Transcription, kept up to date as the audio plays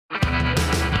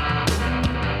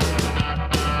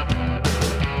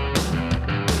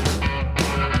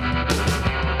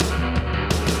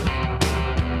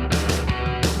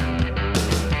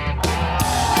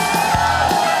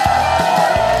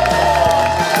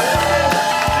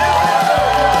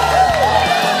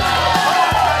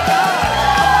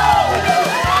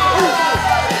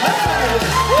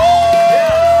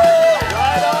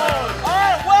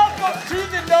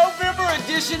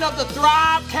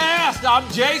I'm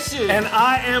Jason. And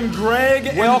I am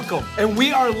Greg. Welcome. And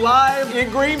we are live in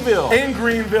Greenville.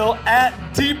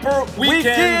 At Deeper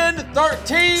Weekend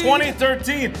 13.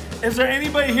 2013. Is there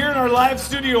anybody here in our live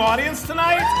studio audience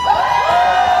tonight? Whoa.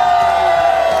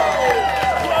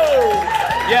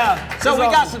 Yeah. So we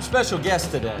got some special guests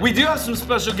today. We do have some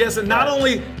special guests, and not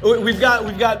only we've got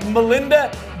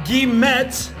Melinda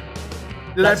Guillemette.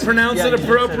 Did I pronounce it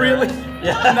appropriately?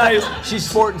 Yeah. Nice. She's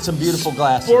sporting some beautiful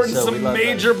glasses. Sporting some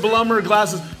major Blummer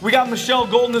glasses. We got Michelle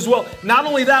Golden as well. Not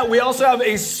only that, we also have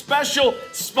a special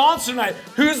sponsor tonight.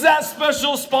 Who's that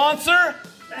special sponsor?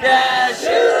 Cashew!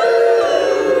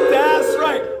 That's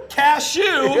right.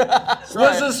 Cashew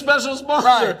was a special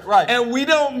sponsor. Right. And we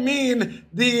don't mean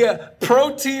the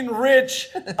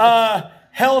protein-rich,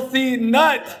 healthy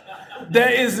nut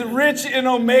that is rich in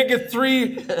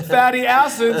omega-3 fatty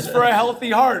acids for a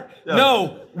healthy heart.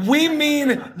 No, we mean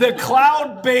the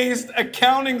cloud-based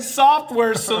accounting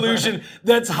software solution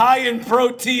that's high in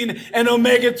protein and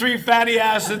omega-3 fatty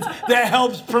acids that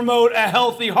helps promote a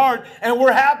healthy heart. And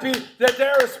we're happy that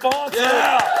they're a sponsor of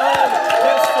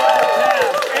this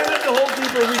podcast and of the whole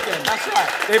Deeper Weekend. That's right.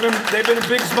 They've been a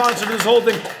big sponsor of this whole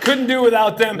thing. Couldn't do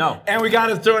without them. No. And we got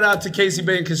to throw it out to Casey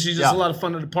Bain because she's just a lot of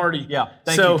fun at the party. Yeah.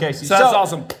 Thank you, Casey. So that's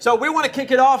awesome. So we want to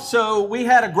kick it off. So we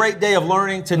had a great day of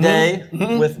learning today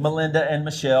with Melinda and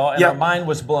Michelle, and our mind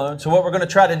was blown. So what we're going to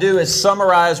try to do is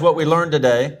summarize what we learned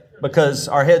today because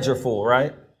our heads are full,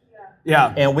 right?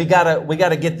 Yeah. And we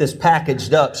gotta get this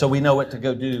packaged up so we know what to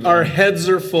go do. Our heads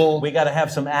are full. We gotta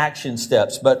have some action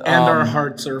steps, but and our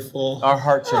hearts are full. Our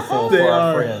hearts are full for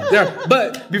our friends. Yeah.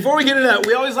 But before we get into that,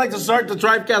 we always like to start the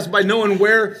Thrivecast by knowing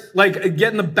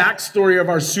getting the backstory of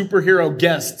our superhero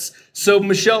guests. So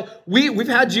Michelle, we've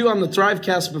had you on the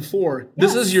Thrivecast before.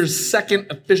 This is your second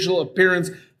official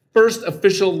appearance, first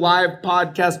official live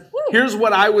podcast. Woo. Here's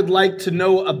what I would like to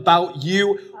know about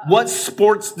you. What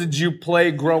sports did you play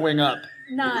growing up?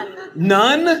 None.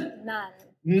 None? None.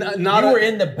 You were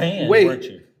in the band, weren't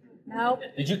you? Nope.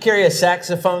 Did you carry a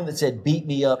saxophone that said "Beat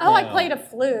Me Up"? Oh, I played a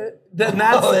flute.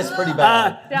 That's pretty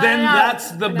bad.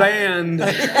 That's the band.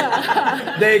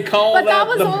 They call but that. But that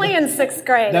was only in 6th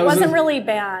grade. It wasn't really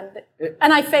band,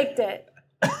 and I faked it.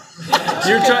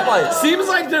 Seems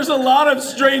like there's a lot of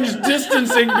strange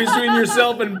distancing between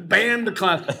yourself and band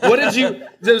class.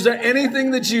 Is there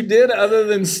anything that you did other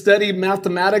than study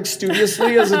mathematics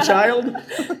studiously as a child?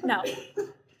 No.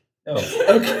 Oh.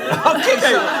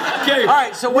 Okay. All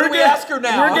right, so what do we ask her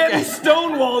now? We're getting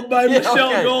stonewalled by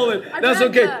Michelle Golden. That's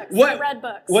okay. What? Read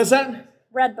books. What's that?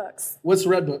 Read books. What's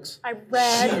read books? I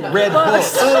read read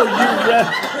books. Oh, you read.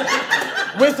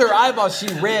 With her eyeballs, she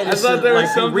read. I thought there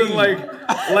was something like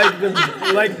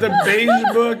the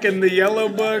beige book and the yellow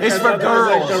book. It's for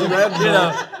girls. Like the red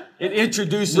book. It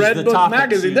introduces Red the Book topics.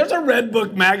 magazine. There's a Red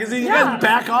Book magazine. You guys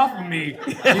back off of me.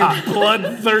 You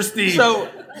bloodthirsty. So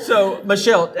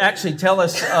Michelle, actually tell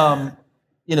us,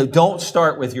 don't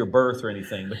start with your birth or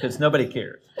anything because nobody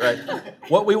cares, right?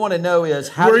 What we want to know is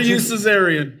Were you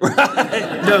cesarean?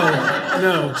 Right.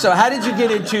 No. So how did you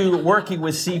get into working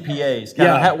with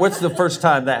CPAs? What's the first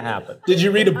time that happened? Did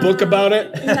you read a book about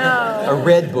it? No. A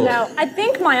red book? No. I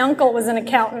think my uncle was an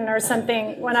accountant or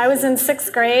something. When I was in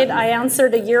 6th grade, I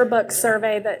answered a yearbook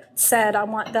survey that said I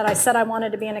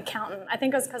wanted to be an accountant. I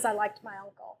think it was because I liked my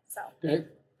uncle. So. Okay.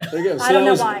 There you go. I don't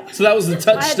know why. So that was the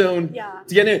touchstone to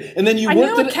get in. And then I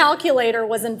knew a calculator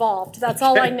was involved. That's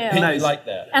all I knew. And I like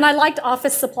that. And I liked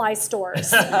office supply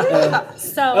stores. So I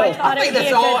thought it would be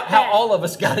a good fit. How all of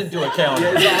us got into accounting.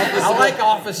 I like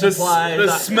office supplies.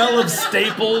 The smell of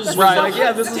staples. Right.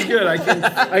 Like, this is good. I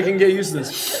can get used to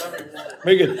this.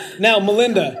 Very good. Now,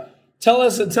 Melinda. Tell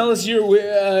us your.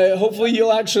 Hopefully,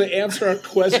 you'll actually answer our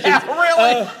questions. Yeah,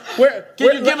 really.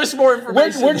 Can you give us more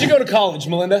information? Where'd you go to college,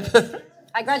 Melinda?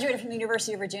 I graduated from the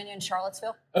University of Virginia in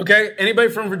Charlottesville. Okay. Anybody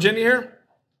from Virginia here?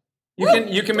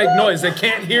 You can make noise. They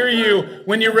can't hear you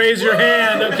when you raise your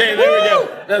hand. Okay, there we go.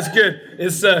 That's good.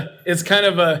 It's kind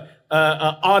of a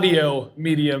audio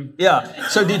medium. Yeah.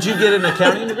 So did you get an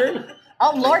accounting degree?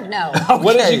 Oh, Lord, no. Okay.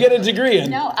 What did you get a degree in?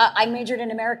 No, I majored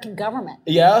in American government.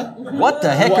 Yeah? What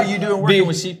the heck are you doing working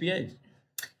with CPAs?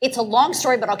 It's a long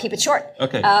story, but I'll keep it short.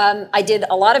 Okay. I did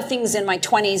a lot of things in my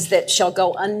 20s that shall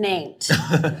go unnamed.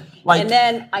 And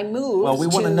then I moved. Well, we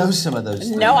want to know some of those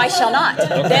things. No, I shall not.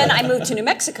 Okay. Then I moved to New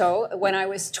Mexico when I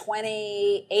was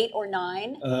 28 or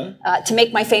 9 to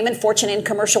make my fame and fortune in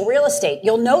commercial real estate.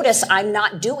 You'll notice I'm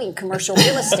not doing commercial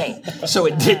real estate. So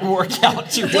it didn't work out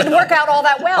too well. Didn't work out all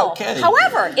that well. Okay.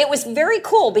 However, it was very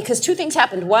cool because 2 things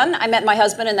happened. 1, I met my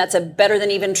husband, and that's a better than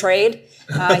even trade.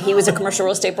 He was a commercial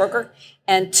real estate broker.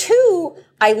 And 2,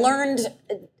 I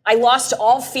lost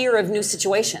all fear of new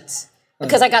situations.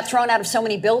 because I got thrown out of so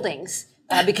many buildings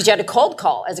because you had to cold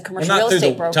call as a commercial real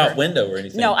estate broker. Top window or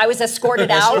anything. No, I was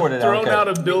escorted out. Thrown out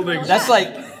of buildings. That's like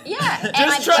Yeah.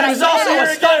 Just trying to also a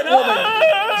stunt woman.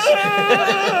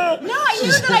 No, I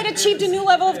knew that I'd achieved a new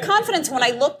level of confidence when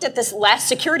I looked at this last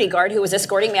security guard who was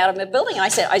escorting me out of the building, and I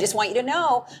said, I just want you to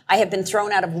know I have been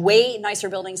thrown out of way nicer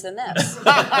buildings than this.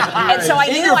 And so I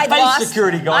In knew your I'd face, lost.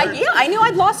 security guard. I knew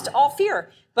I'd lost all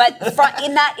fear. But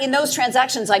in those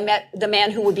transactions, I met the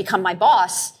man who would become my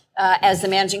boss as the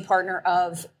managing partner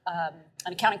of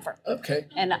an accounting firm. Okay.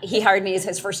 And he hired me as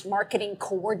his first marketing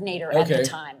coordinator at the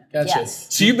time. Gotcha. Yes.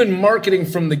 So you've been marketing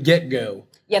from the get-go.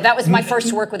 Yeah, that was my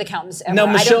first work with accountants ever. Now,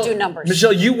 Michelle, I don't do numbers.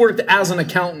 Michelle, you worked as an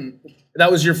accountant.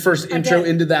 That was your first intro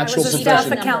into the actual I was a profession.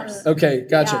 staff accountant. Okay,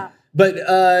 gotcha. Yeah. But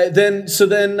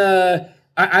then I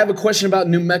have a question about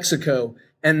New Mexico,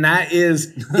 and that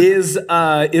is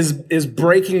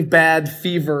Breaking Bad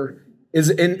fever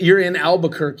you're in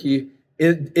Albuquerque?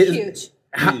 Huge.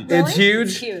 It's huge.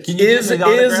 It's huge. Can you give me the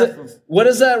autograph? What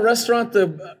is that restaurant?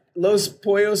 The Los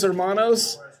Pollos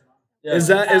Hermanos? Yeah. Is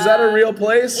that a real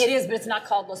place? It is, but it's not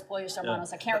called Los Pollos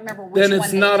Hermanos. I can't remember which Then one.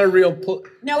 it's not a real place.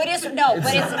 No, it is. No,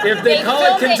 but it's. If they call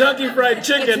it Kentucky Fried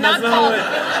Chicken, it's not that's called.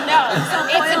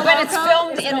 not But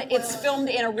it's filmed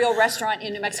in a real restaurant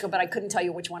in New Mexico. But I couldn't tell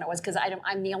you which one it was because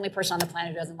I'm the only person on the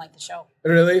planet who doesn't like the show.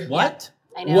 Really? what?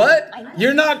 I know. What? I know.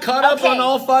 You're not caught up on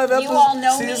all 5 episodes? You all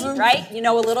know seasons? me, right? You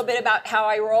know a little bit about how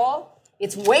I roll.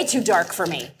 It's way too dark for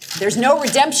me. There's no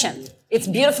redemption. It's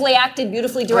beautifully acted,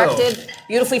 beautifully directed,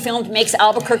 beautifully filmed, makes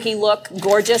Albuquerque look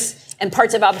gorgeous. And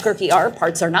parts of Albuquerque are,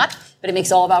 parts are not. But it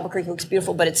makes all of Albuquerque look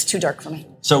beautiful, but it's too dark for me.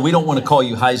 So we don't want to call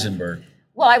you Heisenberg.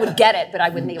 Well, I would get it, but I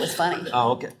wouldn't think it was funny.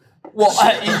 Oh, okay. Well,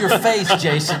 in your face,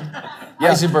 Jason.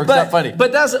 Heisenberg's not funny.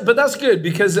 But that's good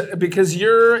because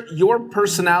your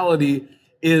personality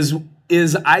is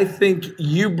I think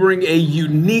you bring a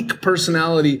unique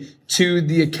personality to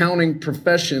the accounting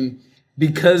profession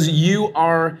because you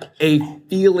are a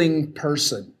feeling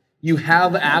person. You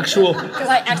have actual. Because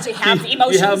I actually have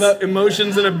emotions. You have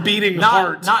emotions and a beating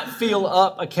heart. Not feel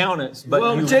up accountants, but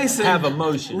you Jason, have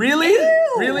emotion. Really?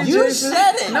 Really, You Jason?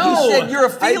 said it. No, You said you're a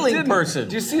feeling I didn't. person.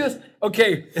 Do you see this?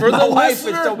 Okay, for My the wife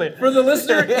has told listener, me. for the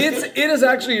listener, it is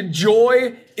actually a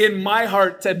joy in my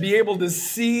heart to be able to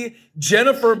see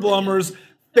Jennifer Blummer's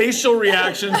facial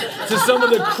reactions to some of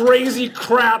the crazy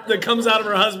crap that comes out of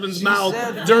her husband's mouth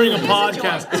during a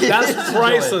podcast. That's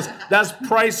priceless. That's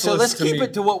priceless. So let's to keep me.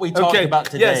 it to what we talked about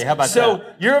today. Yes. How about so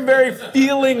that? you're a very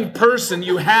feeling person.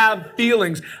 You have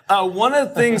feelings. One of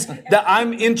the things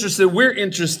that we're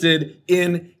interested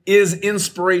in is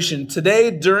inspiration.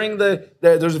 Today, during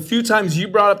there's a few times you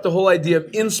brought up the whole idea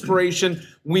of inspiration.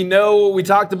 We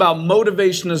talked about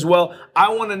motivation as well. I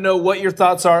want to know what your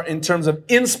thoughts are in terms of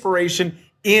inspiration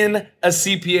in a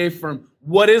CPA firm.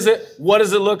 What is it? What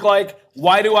does it look like?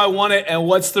 Why do I want it? And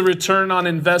what's the return on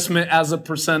investment as a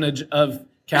percentage of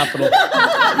capital?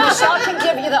 Michelle can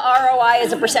give you the ROI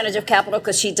as a percentage of capital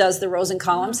because she does the rows and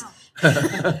columns.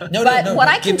 But what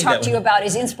I can talk to you about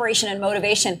is inspiration and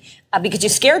motivation because you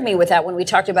scared me with that when we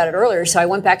talked about it earlier. So I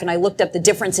went back and I looked up the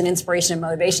difference in inspiration and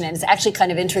motivation, and it's actually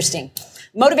kind of interesting.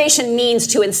 Motivation means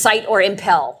to incite or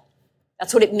impel.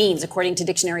 That's what it means, according to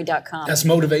dictionary.com. That's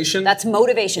motivation? That's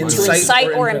motivation, to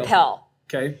incite or impel.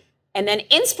 Okay. And then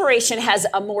inspiration has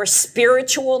a more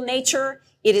spiritual nature.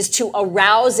 It is to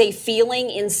arouse a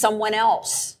feeling in someone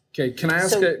else. Okay, can I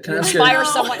ask So inspire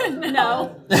someone.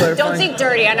 No. Don't think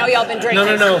dirty. I know y'all been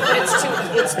drinking. No. But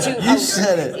it's to You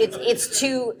said it. It is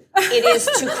to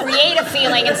create a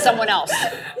feeling in someone else.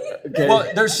 Okay. Well,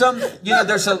 there's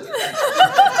a.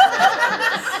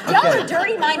 Y'all are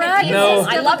dirty-minded people. No.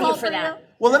 I love you for that.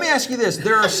 Well, let me ask you this: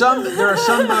 there are some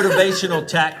motivational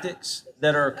tactics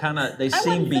that are they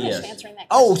seem wasn't finished BS. answering that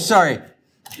Oh, sorry.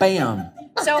 Bam.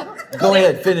 So Go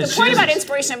ahead, finish. The point about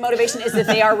inspiration and motivation is that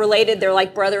they are related. They're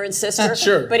like brother and sister.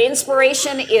 Sure. But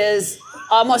inspiration is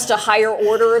almost a higher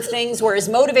order of things, whereas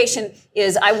motivation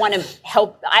is I want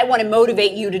to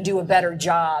motivate you to do a better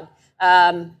job.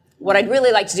 What I'd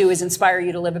really like to do is inspire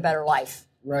you to live a better life.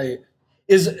 Right.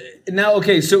 So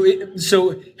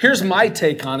here's my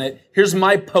take on it. Here's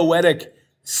my poetic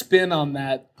spin on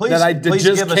that Please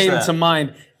just give us came that. to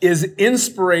mind. Is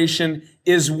inspiration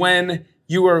is when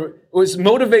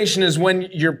motivation is when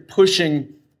you're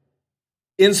pushing.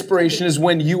 Inspiration is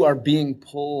when you are being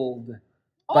pulled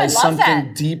by I love something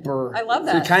that. deeper. I love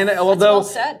that. Kind of, That's well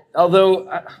said.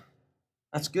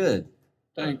 That's good.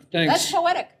 Thanks. That's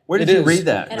poetic. Where did It you is. read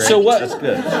that? And Greg? So what- That's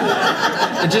good.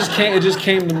 It just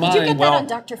came to mind. Did you get that on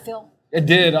Dr. Phil? It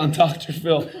did on Dr.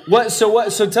 Phil. Why does our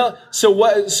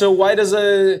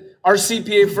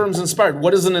CPA firms inspired?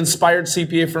 What does an inspired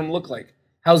CPA firm look like?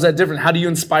 How's that different? How do you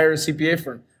inspire a CPA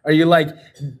firm? Are you like,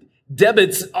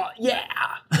 debits, yeah.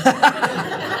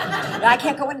 I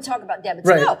can't go in and talk about debits.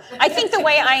 Right. No, I think the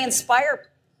way I inspire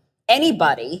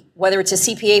anybody, whether it's a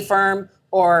CPA firm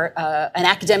or an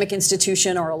academic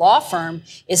institution or a law firm,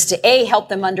 is to A, help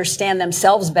them understand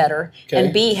themselves better,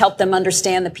 and B, help them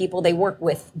understand the people they work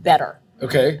with better.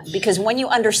 Okay. Because when you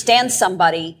understand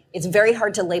somebody, it's very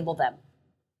hard to label them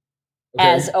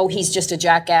as, oh, he's just a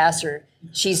jackass or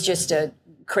she's just a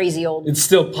crazy old... It's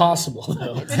still possible,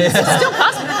 though. It's still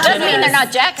possible. It doesn't mean they're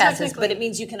not jackasses, but it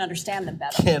means you can understand them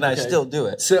better. Can I still do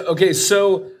it?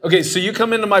 So you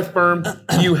come into my firm,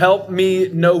 you help me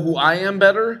know who I am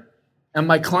better, and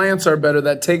my clients are better.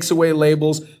 That takes away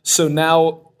labels, so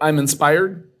now I'm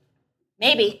inspired?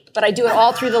 Maybe, but I do it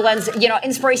all through the lens.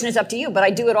 Inspiration is up to you, but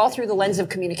I do it all through the lens of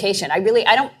communication. I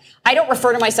don't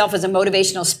refer to myself as a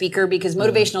motivational speaker because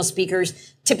motivational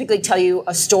speakers typically tell you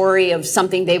a story of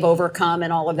something they've overcome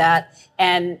and all of that.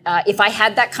 And if I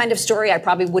had that kind of story, I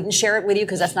probably wouldn't share it with you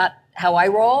because that's not how I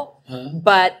roll.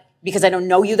 But because I don't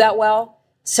know you that well,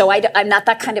 so I'm not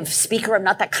that kind of speaker. I'm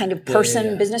not that kind of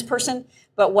person, business person.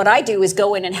 But what I do is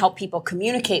go in and help people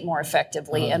communicate more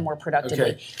effectively and more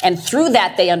productively. Okay. And through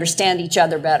that, they understand each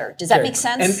other better. Does that make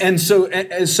sense? And so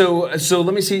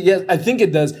let me see. Yes, I think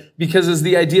it does, because it's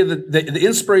the idea that the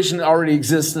inspiration already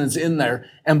exists and it's in there.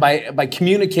 And by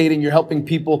communicating, you're helping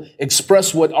people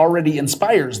express what already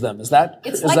inspires them. Is that?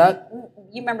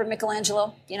 You remember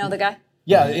Michelangelo? You know the guy?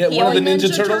 Yeah, one of the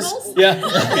Ninja Turtles? Yeah.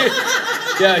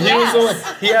 Yeah, he was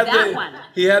the one.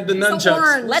 He had the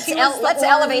nunchucks. Let's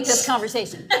elevate this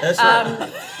conversation. That's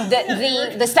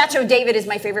right. The Statue of David is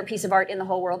my favorite piece of art in the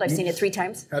whole world. I've seen it 3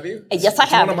 times. Have you? Yes, I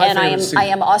have, and I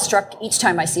am awestruck each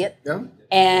time I see it. Yeah.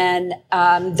 And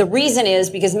the reason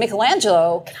is because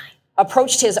Michelangelo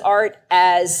approached his art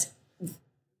as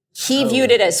he viewed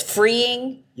it as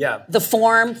freeing the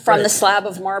form from the slab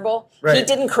of marble. Right. He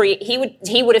didn't create.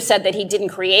 He would have said that he didn't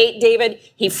create David.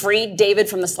 He freed David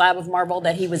from the slab of marble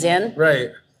that he was in.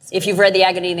 Right. If you've read The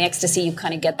Agony and the Ecstasy, you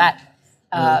kind of get that.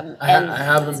 I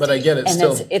haven't, but I get it. And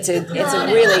still, it's a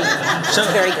really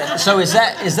very good. So is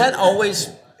that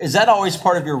always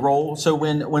part of your role? So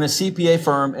when a CPA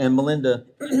firm and Melinda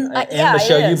and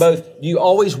Michelle, you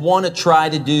always want to try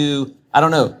to do. I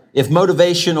don't know, if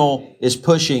motivational is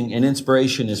pushing and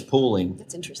inspiration is pulling.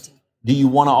 That's interesting. Do you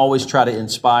want to always try to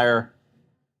inspire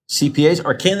CPAs,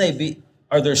 or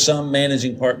are there some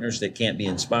managing partners that can't be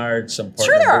inspired, some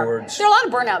partner boards? There are a lot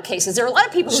of burnout cases. There are a lot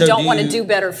of people who don't want to do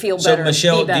better, feel better, So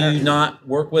Michelle, be better. do you not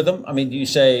work with them? I mean, do you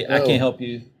say, I can't help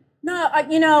you? No,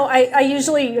 I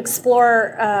usually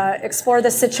explore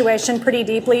the situation pretty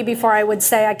deeply before I would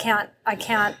say I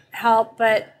can't help,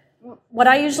 but what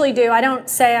I usually do, I don't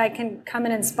say I can come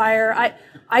and inspire.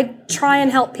 I try and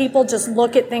help people just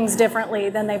look at things differently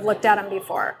than they've looked at them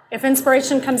before. If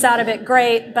inspiration comes out of it,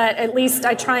 great, but at least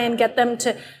I try and get them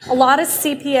to, a lot of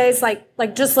CPAs,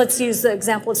 like just let's use the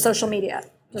example of social media,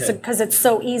 just because it's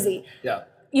so easy. Yeah.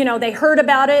 They heard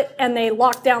about it and they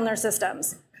locked down their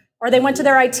systems. Or they went to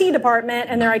their IT department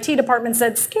and their IT department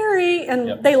said, scary,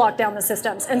 and they locked down the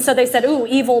systems. And so they said, ooh,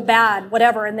 evil, bad,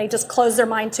 whatever, and they just closed their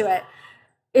mind to it.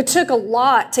 It took a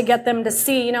lot to get them to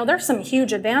see, there's some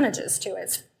huge advantages to it.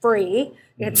 It's free.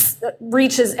 It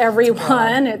reaches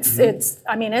everyone.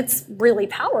 It's really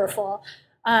powerful.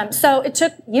 So it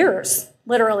took years,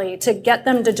 literally, to get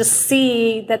them to just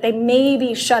see that they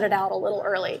maybe shut it out a little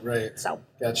early. Right. So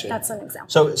gotcha. That's an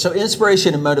example. So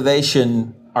inspiration and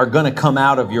motivation are going to come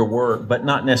out of your work, but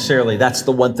not necessarily that's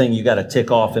the one thing you got to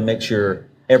tick off and make sure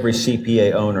every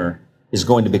CPA owner is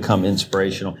going to become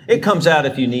inspirational. It comes out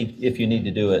if you need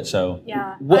to do it. So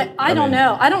yeah, I don't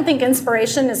know. I don't think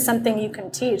inspiration is something you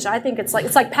can teach. I think it's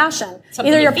like passion.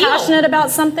 Either you're passionate about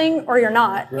something or you're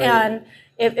not. Right. And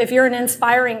if you're an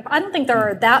inspiring, I don't think there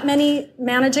are that many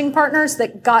managing partners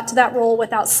that got to that role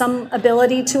without some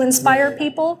ability to inspire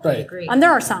people. Right. And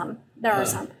there are some.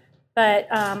 But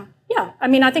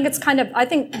I think it's I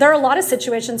think there are a lot of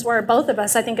situations where both of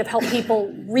us, I think, have helped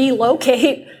people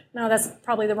relocate. No, that's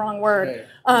probably the wrong word.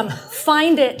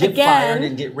 Find it get again. Get fired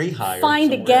and get rehired.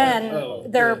 Find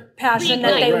again their passion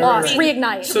that they lost.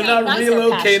 Reignite. So not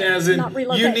relocate as in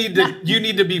you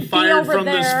need to be fired from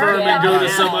this firm and go to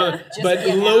some other, but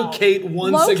locate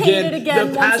once again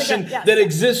the passion that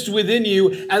exists within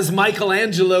you as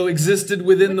Michelangelo existed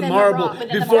within the marble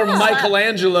before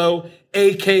Michelangelo,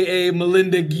 a.k.a.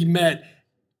 Melinda Guillemette,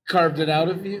 carved it out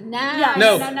of you?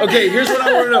 No. Okay, here's what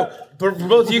I want to know. For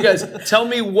both of you guys, tell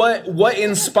me what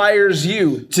inspires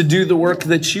you to do the work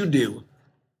that you do?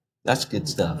 That's good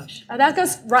stuff. That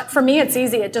goes, for me, it's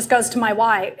easy. It just goes to my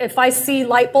why. If I see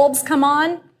light bulbs come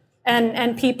on,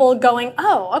 and people going,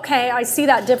 oh, okay, I see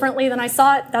that differently than I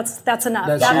saw it. That's enough.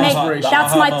 That's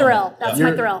my thrill. That's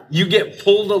my thrill. You get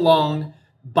pulled along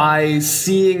by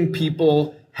seeing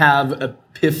people have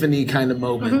epiphany kind of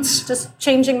moments. Just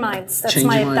changing minds. That's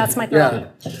my thrill.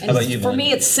 Yeah. How about you, for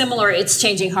me, it's similar. It's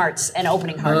changing hearts and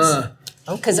opening hearts.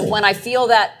 Because when I feel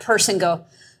that person go,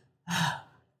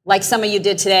 like some of you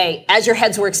did today, as your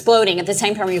heads were exploding, at the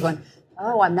same time you're going,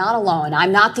 oh, I'm not alone.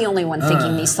 I'm not the only one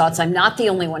thinking these thoughts. I'm not the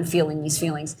only one feeling these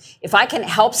feelings. If I can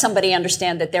help somebody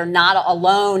understand that they're not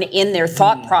alone in their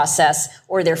thought process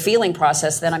or their feeling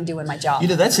process, then I'm doing my job.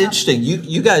 That's interesting.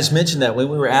 You guys mentioned that when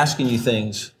we were asking you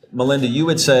things. Melinda, you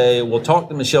would say, well, talk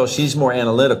to Michelle. She's more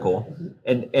analytical.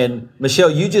 And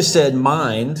Michelle, you just said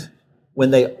mind when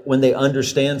they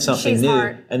understand something She's new.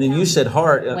 heart. And then you said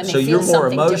heart. So you're more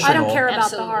emotional. I don't care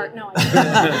about the heart. No.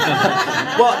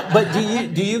 Well, but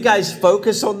do you guys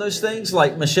focus on those things?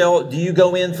 Like Michelle, do you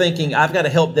go in thinking I've got to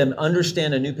help them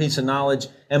understand a new piece of knowledge?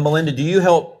 And Melinda, do you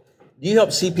help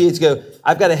CPAs go,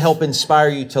 I've got to help inspire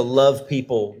you to love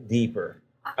people deeper?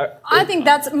 I think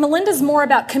Melinda's more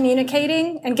about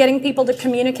communicating and getting people to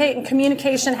communicate, and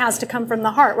communication has to come from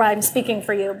the heart. Right, I'm speaking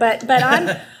for you, but I'm.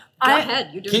 Go ahead,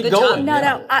 you're doing a good going.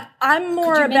 job. No, I'm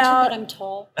more Could you about. mention that I'm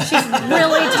tall? She's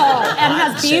really tall and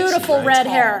has beautiful red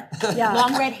hair. Yeah,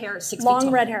 long red hair, 6 feet long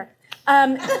tall. red hair.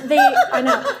 I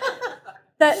know.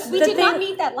 We did not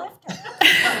need that laughter.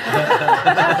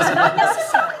 It's not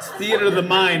necessary. Theater of the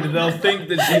mind. They'll think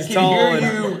that she's tall.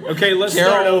 Okay, let's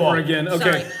start over again.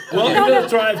 Okay, welcome to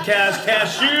the Thrivecast.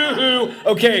 Cashew.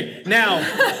 Okay, now,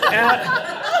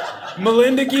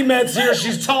 Melinda Guillemets here.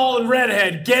 She's tall and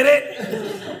redhead. Get it?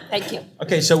 Thank you.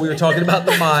 Okay, so we were talking about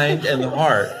the mind and the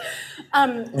heart.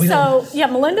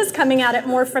 Melinda's coming at it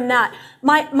more from that.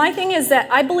 My thing is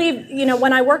that I believe,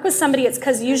 when I work with somebody, it's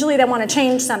because usually they want to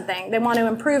change something. They want to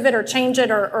improve it or change it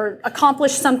or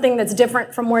accomplish something that's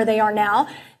different from where they are now.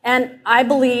 And I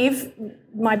believe,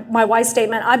 my wise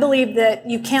statement, I believe that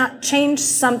you can't change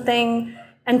something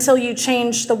until you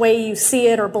change the way you see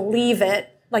it or believe it.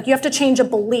 Like you have to change a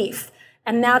belief.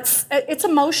 And it's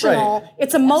emotional. Right.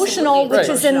 It's emotional, which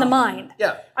is in the mind.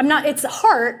 Yeah. It's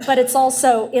heart, but it's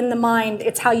also in the mind.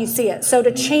 It's how you see it. So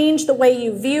to change the way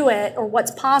you view it or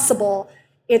what's possible,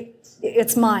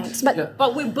 it's mind.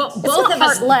 But we both of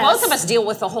us deal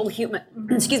with the whole human.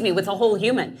 With the whole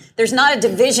human. There's not a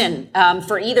division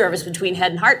for either of us between head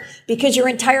and heart because you're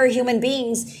entire human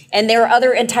beings, and there are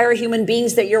other entire human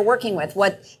beings that you're working with.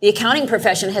 What the accounting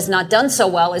profession has not done so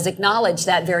well is acknowledge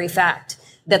that very fact.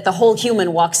 That the whole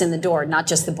human walks in the door, not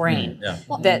just the brain.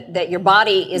 That your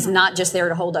body is not just there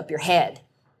to hold up your head.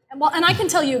 Well, and I can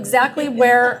tell you exactly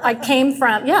where I came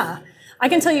from. Yeah, I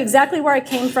can tell you exactly where I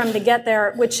came from to get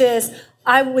there, which is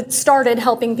I started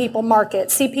helping people market.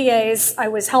 CPAs, I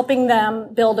was helping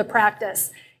them build a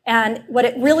practice. And what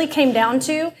it really came down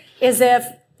to is if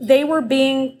they were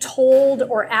being told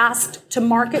or asked to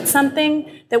market something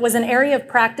that was an area of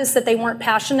practice that they weren't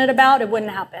passionate about, it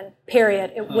wouldn't happen,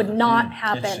 period. It would not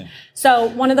happen. So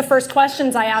one of the first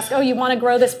questions I asked, you want to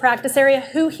grow this practice area?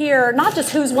 Who here, not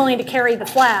just who's willing to carry the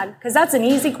flag, because that's an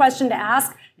easy question to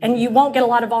ask, and you won't get a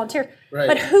lot of volunteers,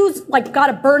 but who's got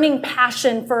a burning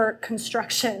passion for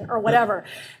construction or whatever?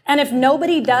 And if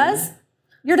nobody does,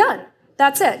 you're done.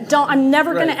 That's it. I'm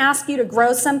never going to ask you to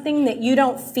grow something that you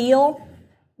don't feel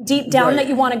deep down that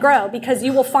you want to grow, because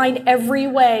you will find every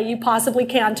way you possibly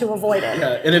can to avoid it.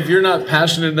 Yeah, and if you're not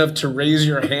passionate enough to raise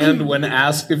your hand when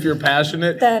asked if you're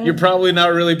passionate, then you're probably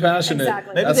not really passionate.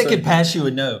 Exactly. Maybe they could pass you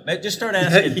a note. Maybe just start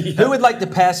asking, who would like to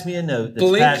pass me a note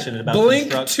that's passionate about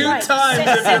construction? Blink 2 times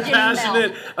if you're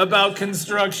passionate about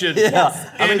construction. Yeah.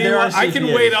 I can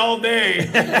wait all day.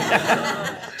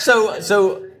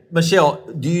 So Michelle,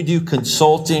 do you do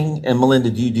consulting? And Melinda,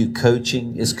 do you do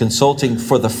coaching? Is consulting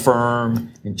for the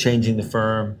firm and changing the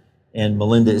firm? And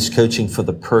Melinda is coaching for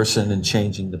the person and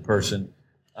changing the person.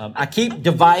 I keep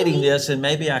dividing this, and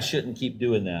maybe I shouldn't keep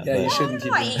doing that. Yeah, you shouldn't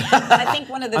keep doing that. I think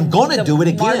one of the, I'm going to do it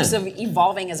again. Marks of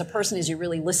evolving as a person is you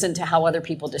really listen to how other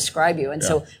people describe you. And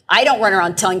so I don't run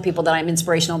around telling people that I'm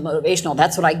inspirational, motivational.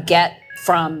 That's what I get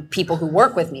from people who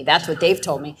work with me. That's what they've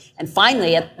told me. And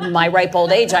finally, at my ripe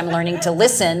old age, I'm learning to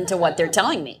listen to what they're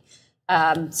telling me.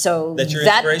 So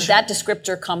that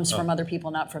descriptor comes from other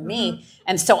people, not from me.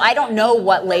 And so I don't know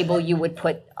what label you would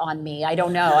put on me. I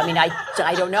don't know. I mean,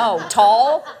 I don't know.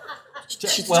 Tall?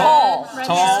 She's tall.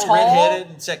 Tall, redheaded,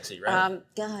 and sexy, right?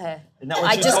 God.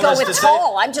 I just go with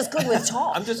tall. I'm just good with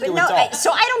tall. I'm just good with tall.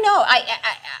 So I don't know.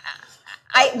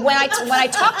 When I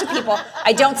talk to people,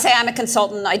 I don't say I'm a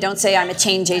consultant. I don't say I'm a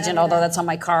change agent, although that's on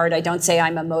my card. I don't say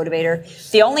I'm a motivator.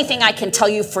 The only thing I can tell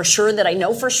you for sure that I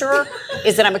know for sure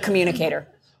is that I'm a communicator.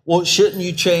 Well, shouldn't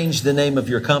you change the name of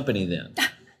your company then?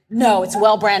 No, it's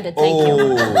well branded. Thank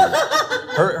you.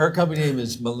 Her company name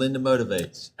is Melinda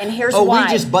Motivates. And here's why.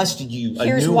 We just busted you a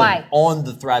new one on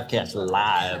the Thrivecast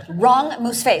live. Wrong,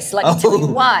 moose face. Let me tell you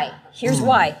why. Here's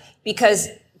why. Because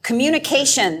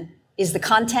communication is the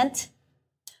content,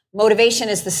 motivation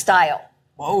is the style.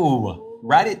 Whoa,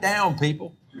 write it down,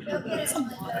 people.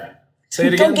 Say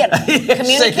it again. Go get it.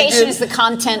 Communication is the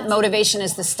content, motivation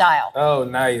is the style. Oh,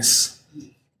 nice.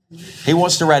 He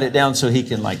wants to write it down so he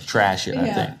can trash it,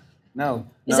 I think. No,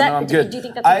 I'm good. Do you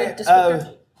think that's a good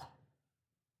descriptor?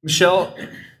 Michelle,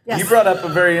 Yes. you brought up a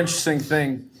very interesting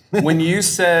thing. When you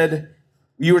said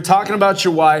you were talking about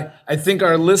your why, I think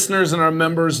our listeners and our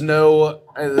members know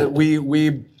that we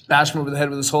bash them over the head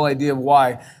with this whole idea of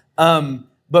why.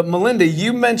 But Melinda,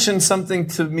 you mentioned something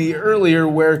to me earlier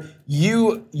where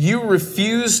you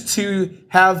refuse to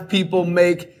have people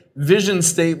make vision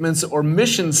statements or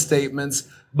mission statements,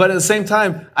 but at the same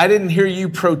time, I didn't hear you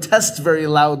protest very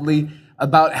loudly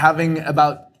about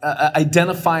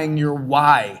identifying your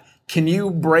why. Can you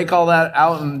break all that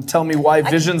out and tell me why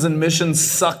visions and missions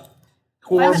suck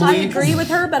horribly? I agree with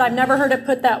her, but I've never heard it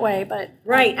put that way. But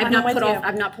I've not put all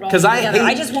together.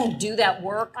 I just won't do that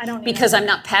work because I'm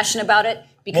not passionate about it.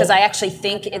 Because I actually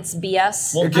think it's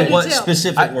BS. Well, what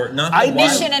specific word? Not the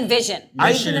mission and vision.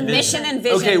 Mission and vision.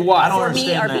 Okay, why? I don't for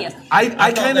me are understand BS.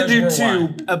 I kind of do too,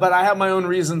 but I have my own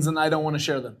reasons and I don't want to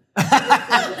share them.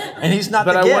 And he's not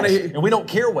the guest, and we don't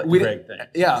care what Greg thinks.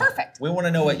 Yeah. Perfect. We want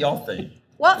to know what y'all think.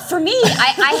 Well, for me,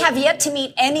 I have yet to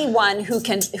meet anyone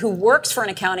who works for an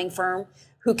accounting firm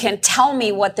who can tell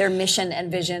me what their mission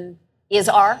and vision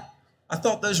are. I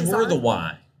thought those were the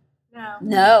why.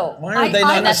 No. Why are they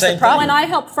not the same thing? When I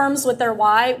help firms with their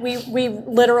why, we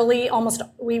literally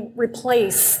we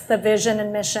replace the vision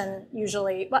and mission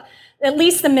usually. But at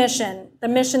least the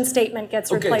mission statement gets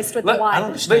replaced with the why. I don't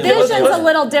understand. Vision's a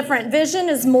little different. Vision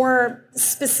is more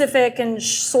specific and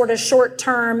sort of short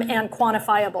term and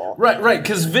quantifiable. Right.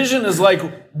 Because vision is like,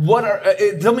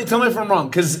 tell me if I'm wrong.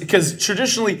 Because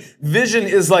traditionally, vision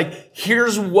is like,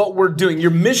 here's what we're doing.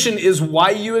 Your mission is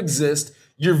why you exist.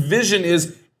 Your vision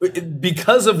is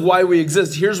because of why we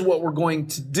exist, here's what we're going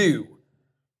to do.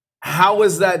 How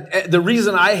is that? The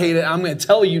reason I hate it, I'm going to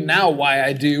tell you now why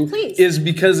I do, is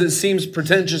because it seems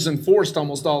pretentious and forced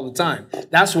almost all the time.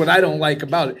 That's what I don't like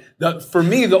about it. For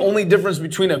me, the only difference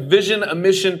between a vision, a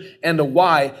mission, and a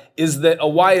why is that a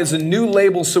why is a new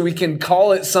label so we can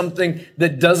call it something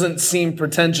that doesn't seem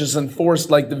pretentious and forced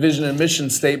like the vision and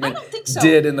mission statement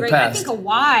did in the past. I think a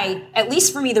why, at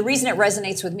least for me, the reason it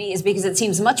resonates with me is because it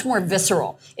seems much more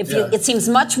visceral. It seems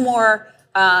much more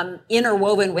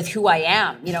interwoven with who I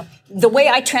am. The way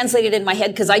I translate it in my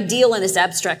head, because I deal in this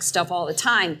abstract stuff all the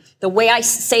time, the way I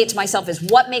say it to myself is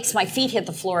what makes my feet hit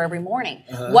the floor every morning?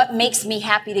 What makes me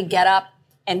happy to get up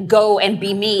and go and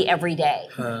be me every day?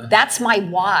 That's my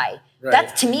why.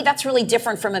 Right. To me, that's really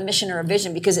different from a mission or a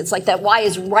vision because it's like that why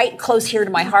is right close here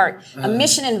to my heart. A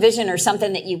mission and vision are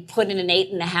something that you put in an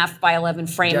 8.5 by 11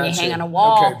 frame and you hang on a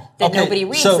wall that nobody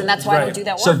reads, and that's why I don't do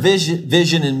that work. So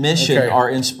vision and mission are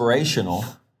inspirational.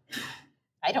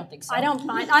 I don't think so. I don't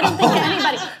think anybody. I don't think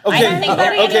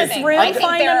anybody in this room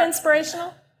find them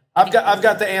inspirational. I've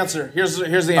got the answer. Here's the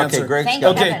answer. Okay, Greg.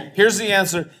 Here's the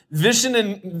answer. Vision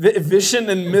and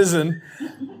mission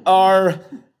are.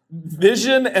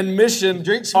 Vision and mission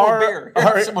drink some more beer.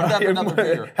 Someone have another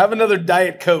beer. Have another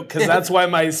Diet Coke because that's why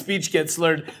my speech gets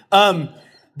slurred.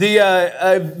 Vision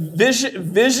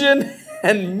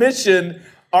and mission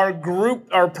are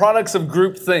products of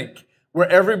groupthink, where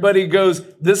everybody goes,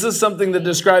 this is something that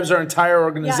describes our entire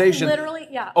organization. Yeah, literally,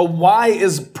 yeah. A why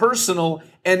is personal,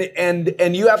 and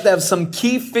you have to have some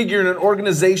key figure in an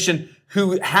organization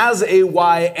who has a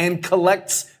why and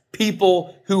collects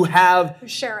people who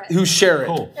share it.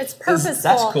 Cool. It's purposeful.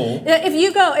 That's cool.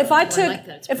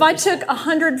 If I took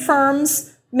 100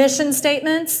 firms' mission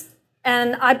statements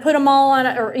and I put them all on,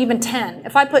 or even 10,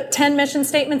 if I put 10 mission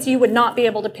statements, you would not be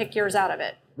able to pick yours out of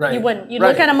it. Right. You wouldn't. You'd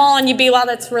look at them all and you'd be, wow,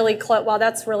 that's really close. Wow,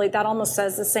 that almost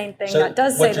says the same thing. So that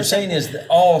does say what you're saying is that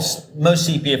most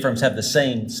CPA firms have the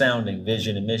same sounding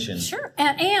vision and mission. Sure.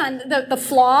 And the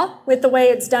flaw with the way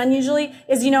it's done usually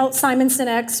is, Simon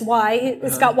Sinek's why.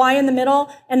 It's got why in the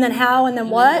middle and then how and then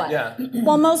what. Yeah.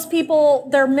 Well, most people,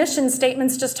 their mission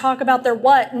statements just talk about their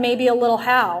what and maybe a little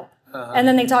how. And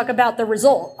then they talk about the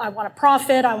result. I want to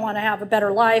profit. I want to have a better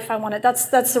life.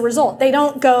 That's the result. They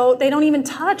don't even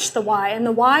touch the why. And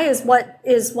the why is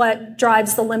what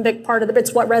drives the limbic part of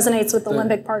it's what resonates with the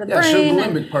limbic part of the brain. Yeah,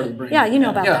 the limbic part of the brain. Yeah, you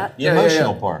know about that. The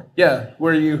emotional part. Yeah,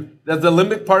 where the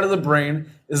limbic part of the brain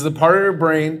is the part of your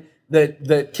brain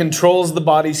that controls the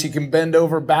body so you can bend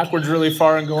over backwards really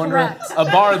far and go under a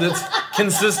bar that's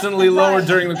consistently lowered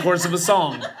during the course of a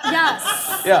song.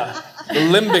 Yes. Yeah. The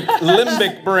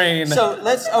limbic brain. So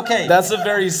That's a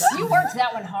very... You worked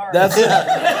that one hard.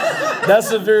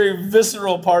 That's a very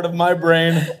visceral part of my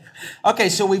brain. Okay,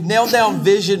 so we've nailed down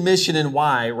vision, mission, and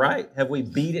why, right? Have we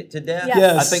beat it to death?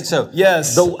 Yes. I think so.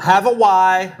 Yes. Have a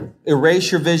why,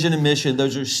 erase your vision and mission.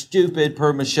 Those are stupid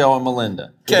per Michelle and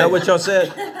Melinda. Is that what y'all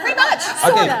said? Pretty much.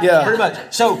 Okay, Yeah. pretty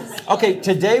much. So,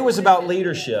 today was about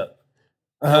leadership.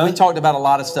 We talked about a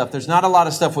lot of stuff. There's not a lot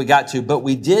of stuff we got to, but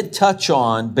we did touch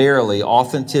on, barely,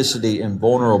 authenticity and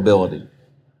vulnerability.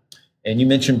 And you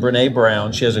mentioned Brené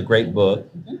Brown. She has a great book.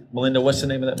 Melinda, what's the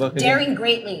name of that book again? Daring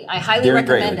Greatly. I highly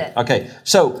recommend it. Okay,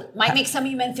 so... Might make some of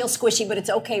you men feel squishy, but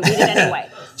it's okay. Read it anyway.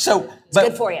 It's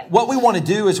good for you. What we want to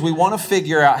do is we want to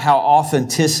figure out how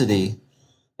authenticity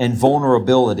and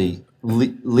vulnerability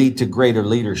lead to greater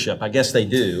leadership. I guess they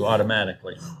do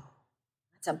automatically.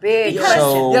 It's a big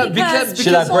Because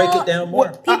should I break it down more?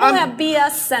 People have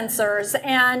BS sensors,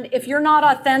 and if you're not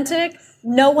authentic,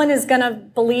 no one is going to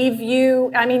believe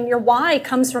you. I mean, your why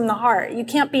comes from the heart. You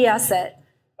can't BS it,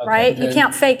 right? You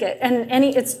can't fake it. And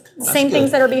it's the same things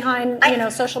that are behind,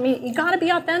 social media. You got to be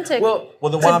authentic. Well,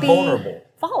 then why vulnerable?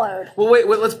 Followed. Well, wait,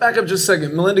 let's back up just a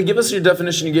second. Melinda, give us your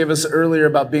definition you gave us earlier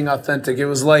about being authentic. It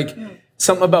was like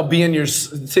something about being you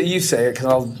say it, because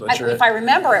I'll butcher it. If I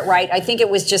remember it right, I think it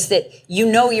was just that you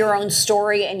know your own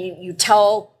story and you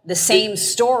tell the same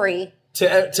story to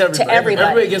everybody.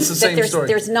 Everybody gets the same story.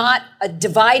 There's not a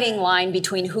dividing line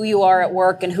between who you are at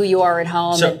work and who you are at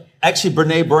home. So actually,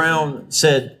 Brené Brown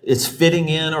said it's fitting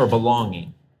in or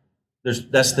belonging.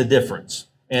 That's the difference.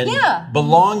 And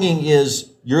belonging is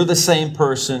you're the same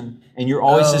person and you're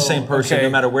always the same person no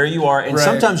matter where you are. And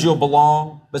sometimes you'll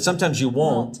belong, but sometimes you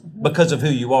won't because of who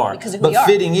you are. But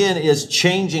fitting in is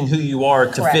changing who you are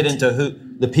to fit into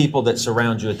the people that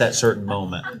surround you at that certain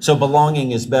moment. So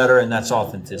belonging is better, and that's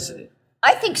authenticity.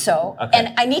 I think so. Okay.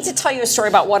 And I need to tell you a story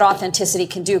about what authenticity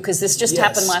can do, because this just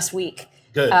happened last week.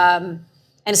 Good.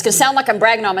 And it's going to sound like I'm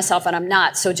bragging on myself, and I'm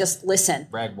not. So just listen.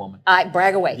 Brag, woman. I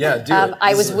brag away. Yeah, do it.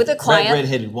 I was with a client.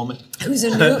 Red-headed woman. I was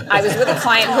with a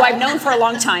client who I've known for a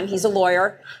long time. He's a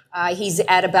lawyer. He's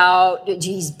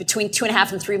between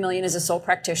 2.5 and 3 million as a sole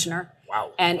practitioner.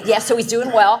 Wow. And so he's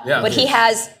doing well. Yeah, but he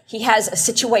has a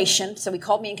situation. So he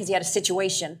called me in because he had a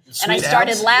situation. Sweet and I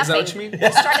started abs? laughing. Is that what you mean?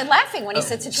 I started laughing when he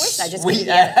said situation. I just he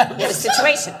had a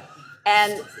situation.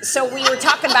 And so we were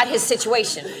talking about his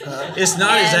situation. It's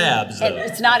not his abs, though.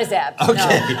 It's not his abs. Okay.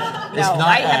 No,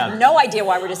 I have no idea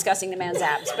why we're discussing the man's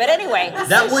abs. But anyway.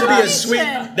 That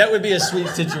would be a sweet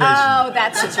situation. Oh,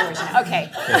 that situation. Okay.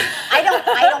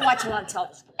 I don't watch him on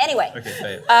television. Anyway.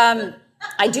 Okay,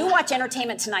 I do watch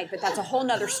Entertainment Tonight, but that's a whole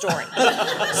nother story.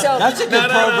 So that's a good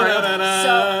program.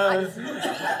 So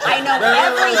I know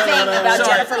everything about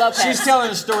Jennifer Lopez. She's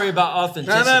telling a story about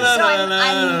authenticity.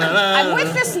 I'm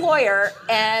with this lawyer,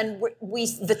 and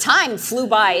the time flew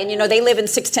by, and they live in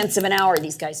 0.6 of an hour.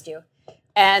 These guys do,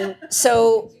 and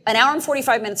so an hour and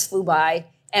 45 minutes flew by.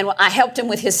 And I helped him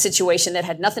with his situation that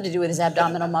had nothing to do with his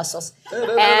abdominal muscles.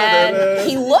 And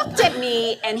he looked at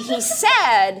me and he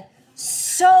said,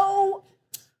 "So,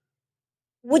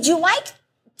 would you like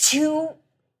to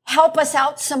help us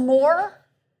out some more?"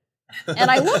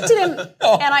 And I looked at him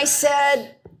and I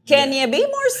said, "Can you be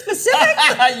more specific?"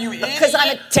 Because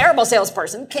I'm a terrible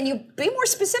salesperson. "Can you be more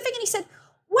specific?" And he said,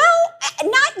 "Well,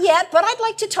 not yet, but I'd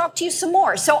like to talk to you some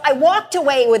more." So I walked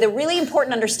away with a really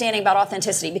important understanding about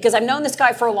authenticity, because I've known this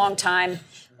guy for a long time.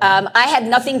 I had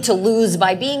nothing to lose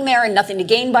by being there and nothing to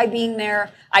gain by being there.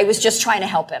 I was just trying to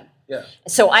help him. Yeah.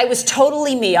 So I was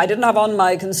totally me. I didn't have on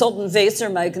my consultant face or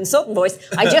my consultant voice.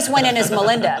 I just went in as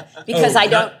Melinda because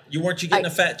You getting a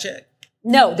fat check?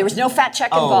 No, there was no fat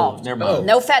check involved. Never mind.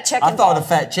 No fat check involved. I thought a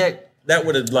fat check, that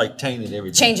would have tainted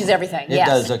everything. Changes everything, It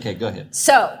does. Okay, go ahead.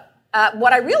 So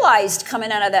what I realized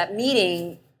coming out of that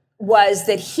meeting was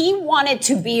that he wanted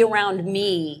to be around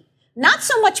me, not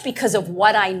so much because of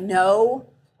what I know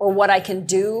or what I can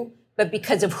do, but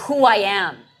because of who I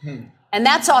am. And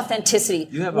that's authenticity.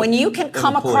 When you can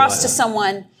come across to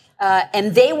someone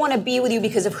and they want to be with you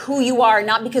because of who you are,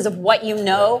 not because of what you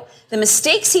know. The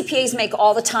mistake CPAs make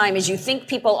all the time is you think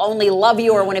people only love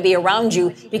you or want to be around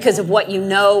you because of what you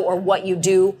know or what you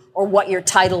do or what your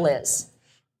title is.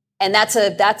 And that's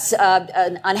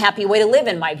an unhappy way to live,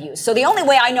 in my view. So the only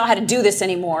way I know how to do this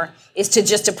anymore is to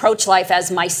just approach life as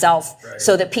myself,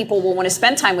 so that people will want to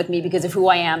spend time with me because of who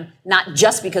I am, not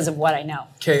just because of what I know.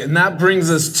 Okay, and that brings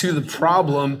us to the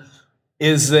problem,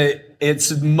 is that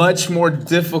it's much more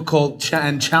difficult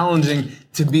and challenging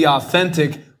to be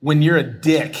authentic when you're a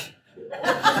dick.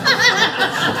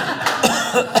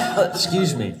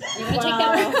 Excuse me. You want to take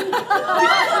that?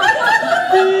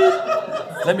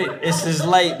 This is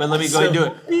late, but let me go ahead and do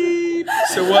it.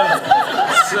 So what?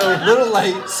 So A little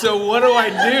late. So what do I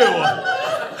do?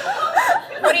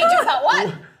 What do you do about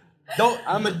what?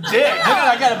 I'm a dick. Hang on,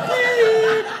 I got to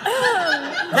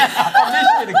I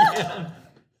missed it again.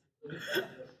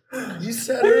 You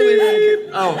said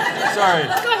earlier. Oh, sorry.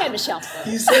 Go ahead, Michelle.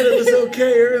 You said it was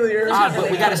okay earlier.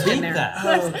 But we got to beat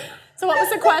that. So what was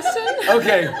the question?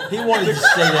 Okay. He wanted to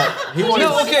say that. He wanted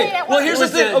No, to okay. Well, here's the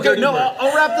thing. Okay, no,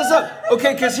 I'll wrap this up.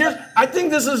 Okay, because I think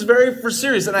this is very for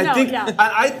serious, and I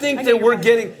think that we're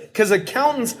getting, because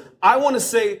accountants, I want to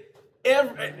say,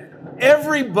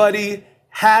 everybody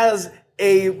has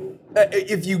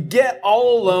if you get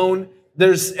all alone,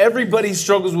 everybody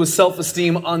struggles with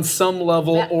self-esteem on some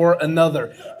level or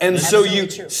another, and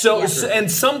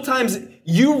and sometimes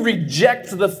you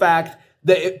reject the fact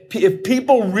that if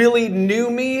people really knew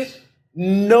me,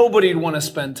 nobody'd want to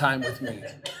spend time with me.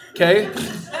 Okay?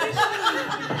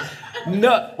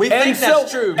 No, we think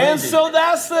that's true. Maybe. And so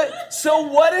so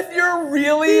what if you're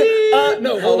really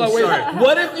no, hold on, wait.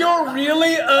 What if you're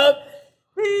really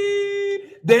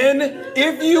then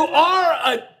if you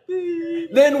are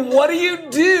then what do you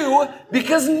do?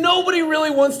 Because nobody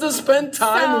really wants to spend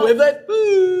time with it.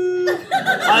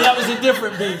 That was a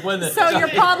different beat, wasn't it? So you're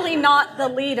probably not the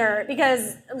leader,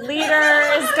 because leader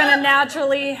is going to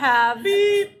naturally have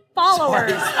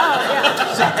followers. Sorry. Oh,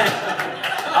 yeah. Sorry.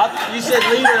 You said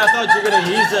leader, and I thought you were going to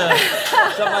use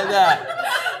something like that.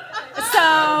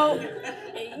 So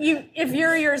if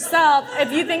you're yourself,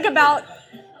 if you think about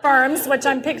firms, which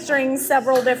I'm picturing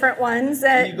several different ones,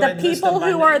 the people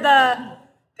who are the...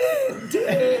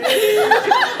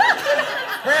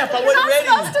 Crap, I You're wasn't not ready.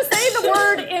 supposed to say the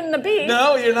word in the beat.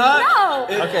 No, you're not? No.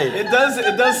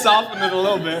 It does soften it a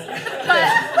little bit.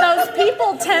 But those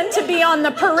people tend to be on the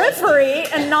periphery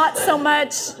and not so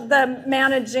much the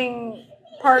managing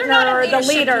partner or the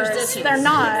leaders. They're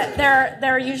not.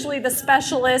 They're usually the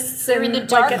specialists. They're in the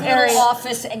dark little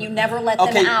office, and you never let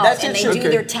them out, that's and they do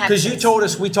their taxes. Because you told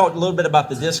us, we talked a little bit about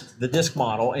the disc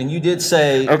model, and you did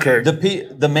say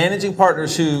the managing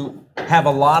partners who have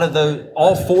a lot of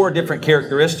all four different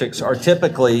characteristics are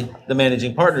typically the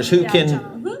managing partners who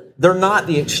they're not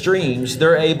the extremes.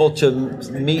 They're able to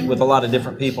meet with a lot of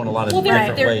different people in a lot of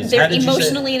different ways. They're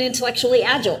emotionally and intellectually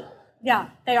agile. Yeah,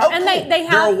 they are. And they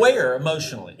have... They're aware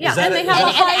emotionally. Yeah, and they have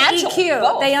a high EQ.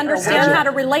 Both. They understand how to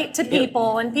relate to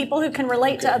people, and people who can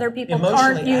relate to other people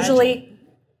aren't usually...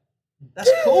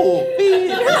 That's cool.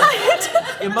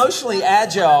 Emotionally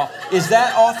agile. Is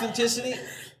that authenticity?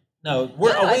 No. Are we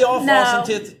off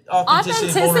authenticity?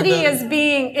 Authenticity is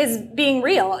being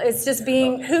real. It's just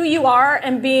being who you are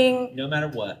and being... No matter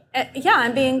what.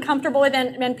 And being comfortable with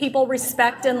and people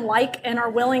respect and like and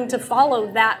are willing to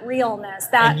follow that realness.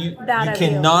 You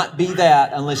cannot be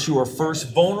that unless you are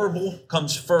first. Vulnerable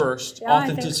comes first. Yeah,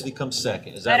 authenticity comes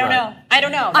second. Is that right? I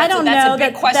don't know. I don't know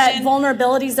that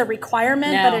vulnerability is a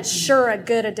requirement, but it's sure a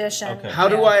good addition. Okay. How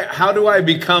do I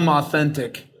become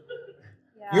authentic?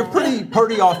 You're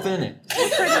pretty authentic.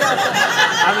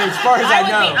 I mean, as far as I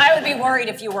know. I would be worried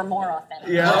if you were more authentic.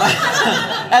 Yeah.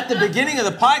 At the beginning of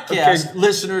the podcast,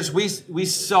 listeners, we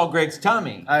saw Greg's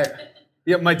tummy. My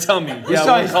tummy. We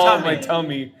saw his tummy. My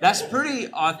tummy. That's pretty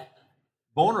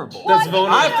vulnerable. That's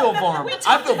vulnerable. I feel vulnerable.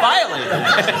 I feel violated.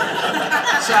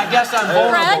 So I guess I'm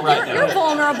vulnerable right now. You're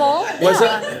vulnerable. Was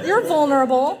it? You're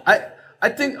vulnerable. I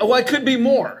think. I could be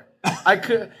more. I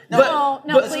could. No,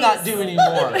 let's not do any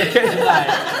more.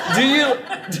 Do you?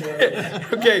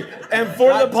 Okay. And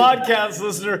for the podcast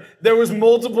listener, there was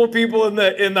multiple people in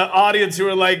the audience who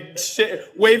were like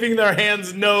waving their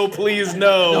hands. No, please,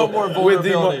 no. No more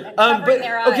vulnerability.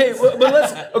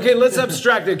 Let's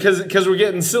abstract it because we're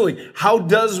getting silly. How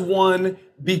does one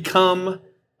become?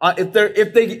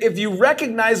 If you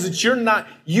recognize that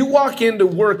you walk into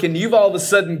work and you've all of a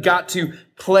sudden got to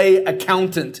play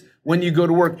accountant when you go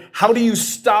to work, how do you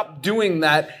stop doing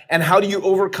that, and how do you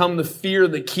overcome the fear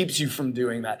that keeps you from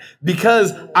doing that?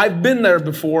 Because I've been there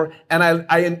before,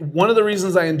 and one of the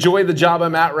reasons I enjoy the job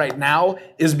I'm at right now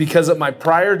is because at my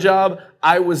prior job,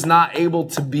 I was not able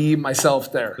to be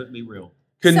myself there. Couldn't be real.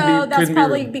 That's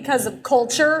probably because of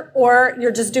culture, or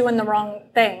you're just doing the wrong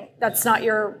thing. That's not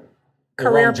your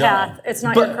career path. It's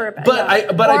not your career path.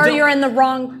 Or you're in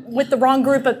with the wrong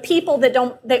group of people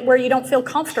where you don't feel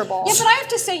comfortable. Yeah, but I have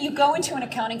to say, you go into an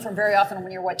accounting firm very often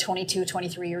when you're 22,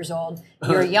 23 years old.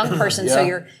 You're a young person,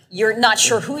 so you're not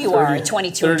sure who you are at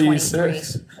 22 or 23.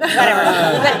 Whatever.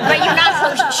 but you're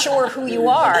not sure who you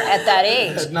are at that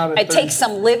age. It takes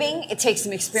some living. It takes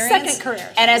some experience. Second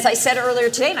career. And as I said earlier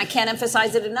today, and I can't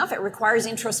emphasize it enough, it requires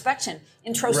introspection.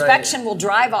 Introspection will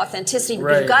drive authenticity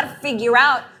because you've got to figure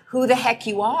out who the heck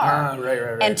you are.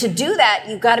 Right. And to do that,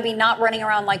 you've got to be not running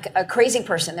around like a crazy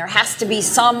person. There has to be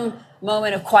some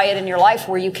moment of quiet in your life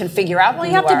where you can figure out who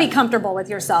you have to be comfortable with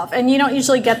yourself. And you don't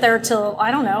usually get there till,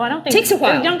 I don't think. Takes a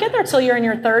while. You don't get there till you're in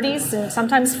your 30s and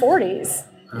sometimes 40s.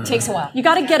 It takes a while. You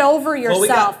got to get over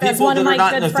yourself. As one of my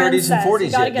good friends says,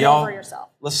 you got to get over yourself.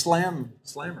 Let's slam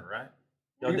her, right?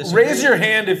 Raise your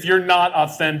hand if you're not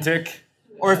authentic.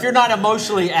 Or if you're not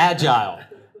emotionally agile.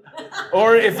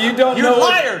 Or if you don't know... You're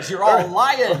liars. You're all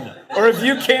lying. Or if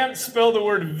you can't spell the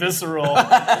word visceral.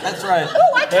 That's right.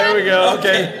 Oh, I can. There we go.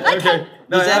 Okay.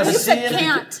 No, you said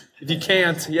can't. If you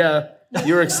can't,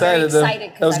 you were excited. Very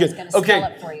excited because I was going to spell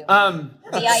it for you.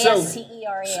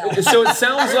 V-I-S-C-E-R-A-L. So it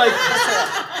sounds like...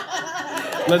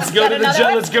 Let's go to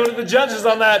the judges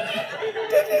on that.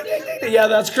 Yeah,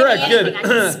 that's correct. Good.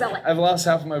 I've lost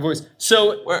half of my voice.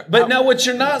 So, but now what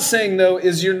you're not saying though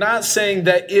is you're not saying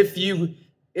that if you,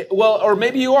 or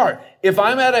maybe you are. If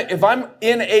I'm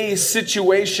in a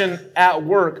situation at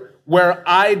work where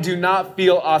I do not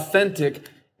feel authentic,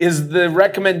 is the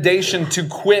recommendation to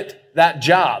quit that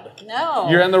job? No.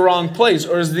 You're in the wrong place,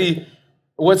 or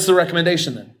what's the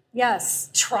recommendation then? Yes.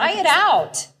 Try it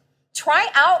out. Try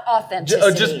out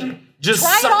authenticity. Just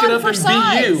suck it up and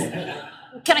be you.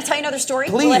 Can I tell you another story?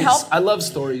 Please. Will it help? I love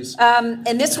stories.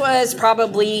 And this was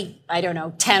probably,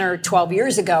 10 or 12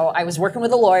 years ago. I was working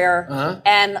with a lawyer,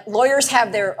 and lawyers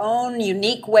have their own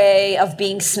unique way of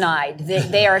being snide.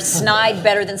 They are snide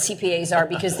better than CPAs are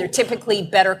because they're typically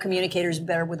better communicators,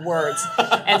 better with words.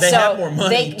 And they so have more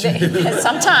money.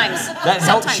 Sometimes. That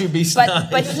helps you be snide.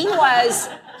 But he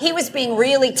was being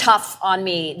really tough on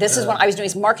me. This is when I was doing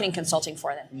his marketing consulting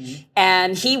for them. Mm-hmm.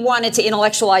 And he wanted to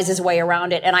intellectualize his way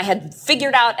around it. And I had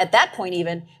figured out at that point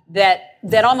even that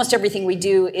almost everything we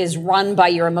do is run by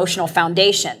your emotional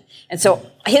foundation. And so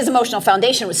his emotional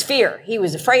foundation was fear. He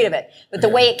was afraid of it. But the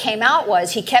way it came out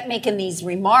was he kept making these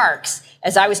remarks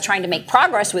as I was trying to make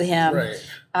progress with him. Right.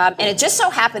 And it just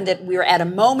so happened that we were at a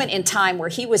moment in time where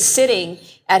he was sitting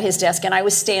at his desk and I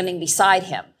was standing beside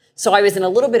him. So I was in a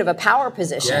little bit of a power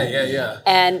position. Yeah.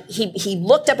 And he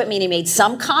looked up at me and he made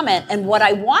some comment. And what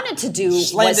I wanted to do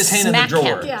was his hand smack in the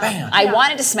drawer. him. Yeah. Bam. I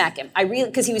wanted to smack him.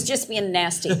 Because he was just being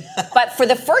nasty. But for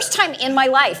the first time in my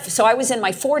life, so I was in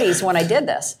my 40s when I did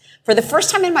this. For the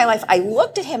first time in my life, I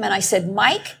looked at him and I said,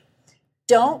 Mike,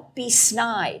 don't be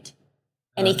snide.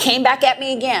 And he came back at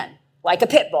me again, like a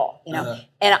pit bull,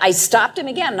 And I stopped him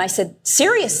again and I said,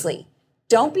 seriously,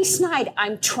 don't be snide.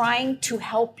 I'm trying to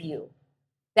help you.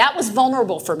 That was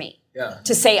vulnerable for me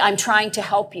to say, I'm trying to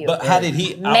help you. But how did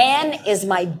he? Man is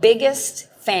my biggest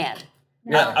fan.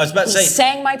 Yeah, I was about to say. He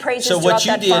sang my praises. So what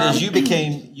you that did farm. is you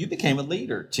became a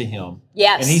leader to him.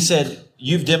 Yes. And he said,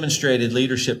 "You've demonstrated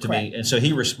leadership to me," and so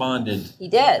he responded. He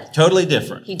did. Totally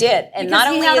different. He did, and Because not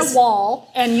only he had a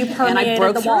wall, and you permeated and I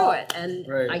broke the through wall. it,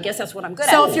 and I guess that's what I'm good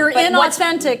at. So if you're But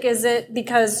inauthentic, is it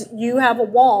because you have a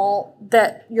wall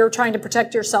that you're trying to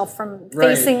protect yourself from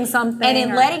facing something? And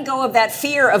in letting go of that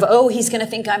fear of, he's going to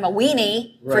think I'm a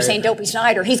weenie for saying don't be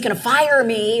snide, or he's going to fire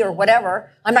me, or whatever.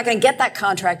 I'm not going to get that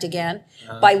contract again.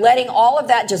 By letting all of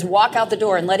that just walk out the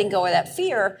door and letting go of that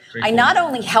fear, I not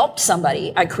only helped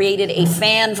somebody, I created a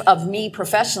fan of me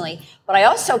professionally, but I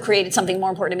also created something more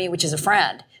important to me, which is a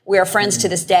friend. We are friends to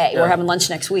this day. We're having lunch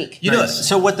next week. You know,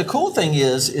 so what the cool thing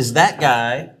is that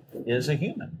guy is a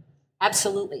human.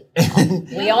 Absolutely.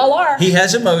 We all are. He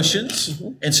has emotions,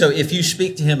 and so if you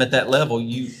speak to him at that level,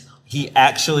 he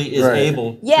actually is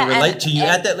able to relate to you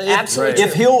at that level. Absolutely.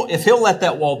 If he'll let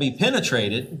that wall be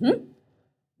penetrated,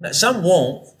 some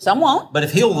won't. Some won't. But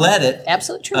if he'll let it,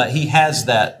 absolutely true. He has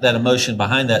that emotion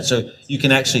behind that, so you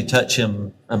can actually touch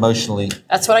him emotionally.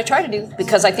 That's what I try to do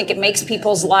because I think it makes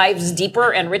people's lives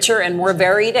deeper and richer and more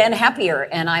varied and happier,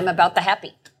 and I'm about the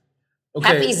happy. Okay.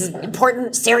 Happy is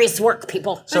important, serious work,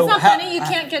 people. So it's not funny. You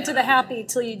can't get to the happy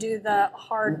till you do the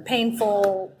hard,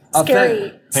 painful,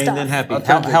 scary stuff. Pain then happy.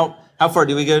 How far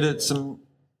do we go to some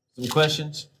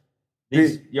questions?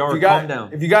 Y'all calm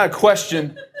down. If you got a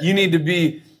question, you need to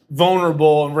be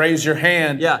vulnerable and raise your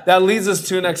hand. Yeah. That leads us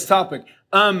to the next topic.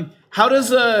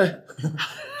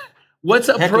 What's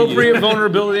appropriate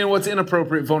vulnerability and what's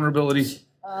inappropriate vulnerability?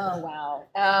 Oh, wow.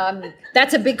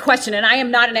 That's a big question, and I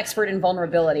am not an expert in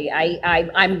vulnerability.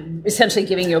 I'm essentially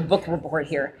giving you a book report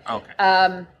here.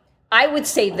 Okay. I would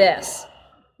say this.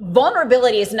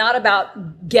 Vulnerability is not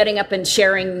about getting up and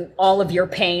sharing all of your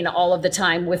pain all of the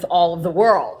time with all of the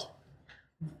world.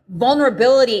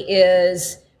 Vulnerability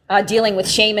is dealing with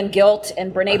shame and guilt,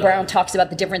 and Brené Brown talks about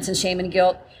the difference in shame and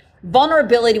guilt.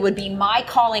 Vulnerability would be my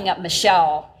calling up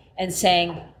Michelle and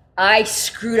saying, I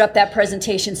screwed up that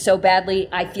presentation so badly,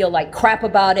 I feel like crap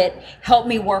about it. Help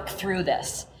me work through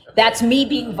this. That's me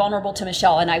being vulnerable to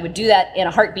Michelle, and I would do that in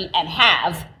a heartbeat and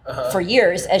have for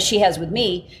years, as she has with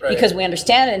me, because we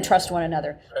understand and trust one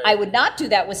another. I would not do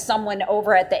that with someone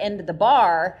over at the end of the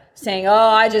bar saying, oh,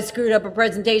 I just screwed up a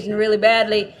presentation really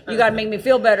badly. You got to make me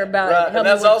feel better about it. Help and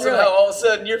that's me work also through how it. all of a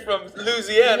sudden you're from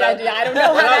Louisiana. I don't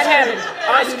know how that happened.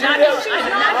 I do not know how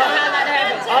that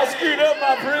happened. I screwed up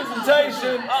my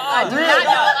presentation. I do not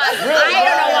know. I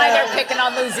don't know why they're picking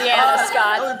on Louisiana,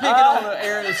 Scott. I'm picking on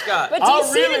Aaron and Scott. But do you I'm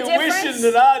see really the difference? wishing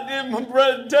that I did my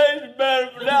presentation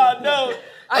better, but now I don't.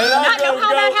 I do not know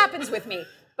how that happens with me.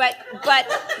 But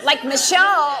like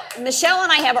Michelle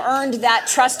and I have earned that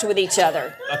trust with each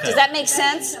other. Okay. Does that make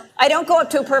sense? I don't go up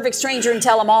to a perfect stranger and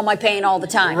tell them all my pain all the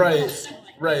time.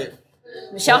 Right.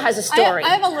 Michelle has a story. I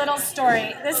have a little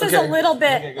story. This is a little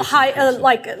bit high,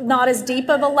 like not as deep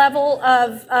of a level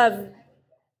of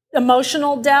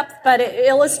emotional depth, but it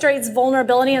illustrates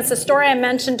vulnerability. It's a story I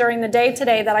mentioned during the day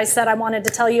today that I said I wanted to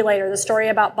tell you later, the story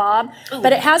about Bob.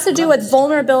 But it has to do with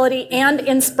vulnerability and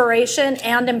inspiration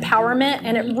and empowerment,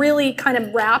 and it really kind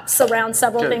of wraps around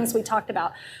several things we talked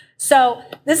about. So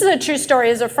this is a true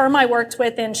story. It's a firm I worked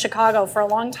with in Chicago for a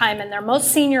long time, and their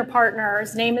most senior partner,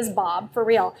 his name is Bob, for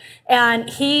real. And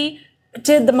he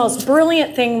did the most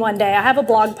brilliant thing one day. I have a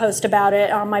blog post about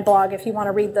it on my blog if you want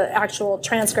to read the actual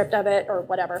transcript of it or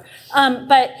whatever.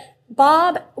 But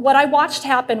Bob, what I watched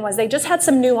happen was they just had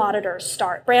some new auditors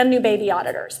start, brand new baby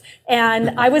auditors.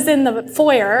 And I was in the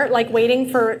foyer, like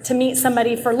waiting to meet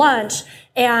somebody for lunch.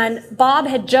 And Bob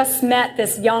had just met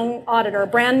this young auditor,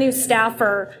 brand new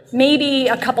staffer, maybe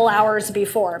a couple hours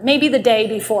before, maybe the day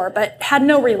before, but had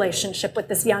no relationship with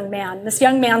this young man. This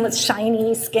young man with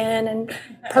shiny skin and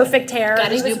perfect hair.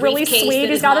 He was really sweet.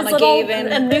 He's got his little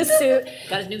new suit.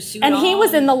 Got his new suit and on. he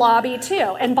was in the lobby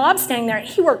too. And Bob's staying there.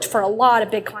 He worked for a lot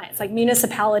of big clients, like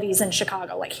municipalities in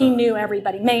Chicago. Like he knew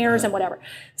everybody, mayors and whatever.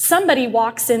 Somebody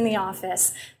walks in the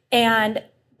office and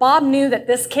Bob knew that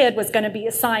this kid was going to be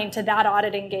assigned to that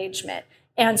audit engagement.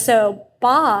 And so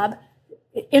Bob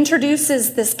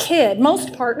introduces this kid.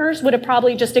 Most partners would have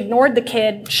probably just ignored the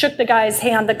kid, shook the guy's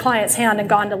hand, the client's hand, and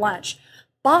gone to lunch.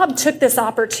 Bob took this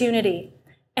opportunity,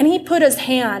 and he put his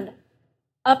hand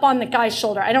up on the guy's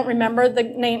shoulder. I don't remember the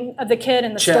name of the kid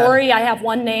in the story. I have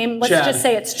one name. Let's just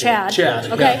say it's Chad.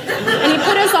 Chad. Okay? And he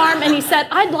put his arm, and he said,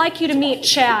 I'd like you to meet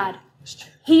Chad.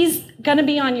 He's going to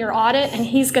be on your audit, and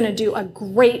he's going to do a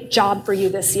great job for you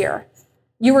this year.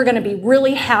 You are going to be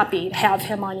really happy to have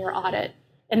him on your audit.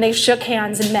 And they shook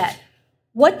hands and met.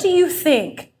 What do you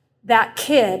think that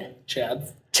kid,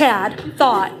 Chad,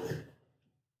 thought?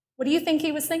 What do you think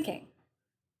he was thinking?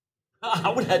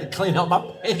 I would have had to clean out my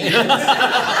pants.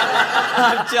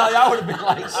 I tell you, I would have been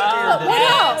like scared.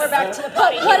 What else? We're back to the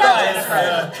potty. What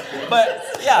else? But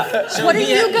yeah. So what are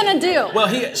you gonna do?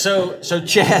 Well, so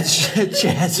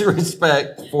Chad's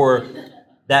respect for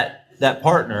that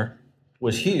partner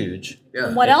was huge.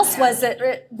 Yeah. What else was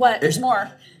it? There's more.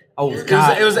 Oh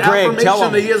God! It was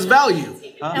affirmation that he has value.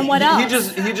 And what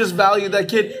else? He just valued that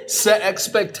kid. Set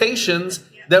expectations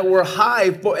that were high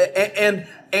and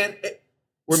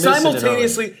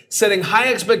simultaneously setting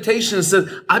high expectations. Said,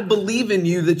 I believe in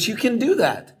you that you can do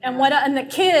that. And the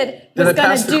kid was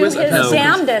going to do his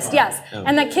damnedest. Yes. No.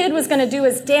 And the kid was going to do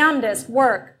his damnedest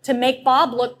work to make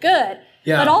Bob look good.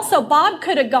 Yeah. But also Bob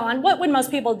could have gone, what would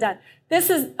most people have done? This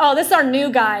is our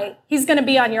new guy. He's going to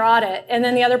be on your audit. And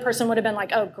then the other person would have been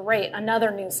like, oh, great,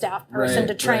 another new staff person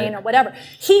to train or whatever.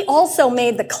 He also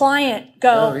made the client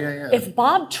go, if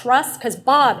Bob trusts, because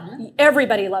Bob,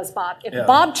 everybody loves Bob. If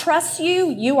Bob trusts you,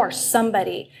 you are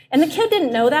somebody. And the kid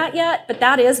didn't know that yet, but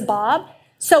that is Bob.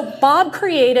 So Bob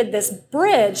created this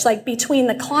bridge, like between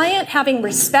the client having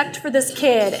respect for this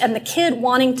kid and the kid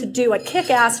wanting to do a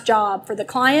kick-ass job for the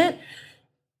client.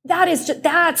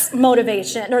 That's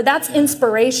motivation, or that's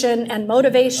inspiration and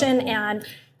motivation and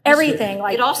everything.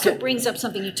 Like it also brings up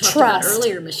something you talked about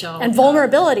earlier, Michelle, and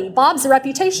vulnerability. Bob's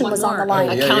reputation was on the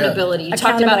line. Accountability. You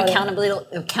talked about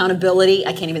accountability.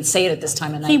 I can't even say it at this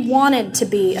time of night. He wanted to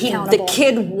be accountable. The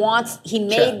kid wants.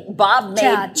 Bob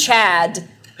made Chad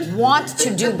want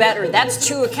to do better. That's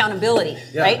true accountability,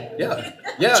 right? Yeah.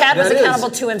 Chad was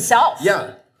accountable to himself.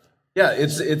 Yeah.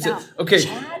 It's okay.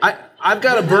 I've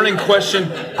got a burning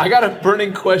question. I got a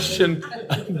burning question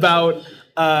about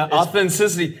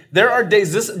authenticity. There are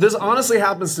days, this honestly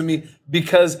happens to me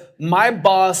because my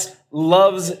boss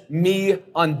loves me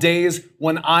on days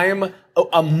when I'm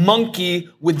a monkey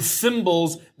with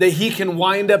cymbals that he can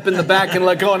wind up in the back and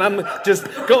let go. And I'm just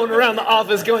going around the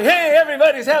office going, hey,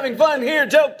 everybody's having fun here.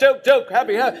 Joke, joke, joke.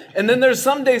 Happy, happy. And then there's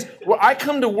some days where I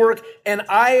come to work and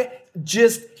I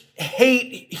just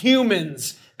hate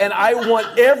humans. And I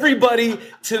want everybody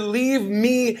to leave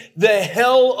me the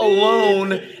hell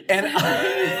alone. And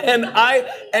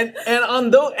on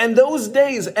those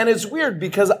days, and it's weird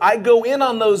because I go in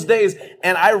on those days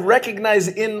and I recognize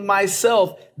in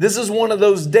myself, this is one of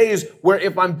those days where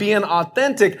if I'm being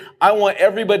authentic, I want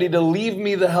everybody to leave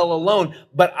me the hell alone.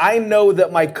 But I know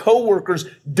that my coworkers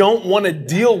don't want to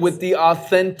deal with the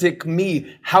authentic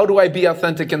me. How do I be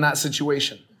authentic in that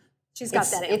situation? She's got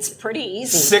that. It's pretty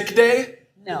easy. Sick day?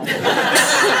 No. First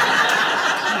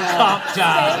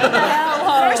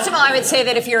of all, I would say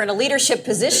that if you're in a leadership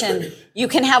position, you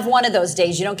can have one of those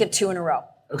days. You don't get two in a row.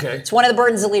 Okay. It's one of the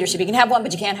burdens of leadership. You can have one,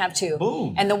 but you can't have two.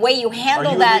 Boom. And the way you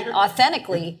handle that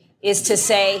authentically is to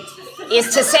say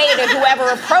to whoever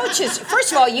approaches,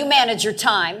 first of all, you manage your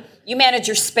time, you manage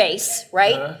your space,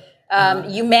 right?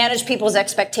 You manage people's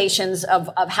expectations of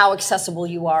how accessible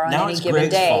you are on any given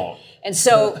day. Fault. And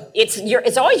so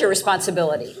it's always your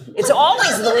responsibility. It's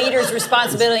always the leader's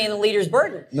responsibility and the leader's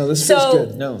burden. No, this feels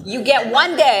good. No. You get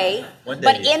one day,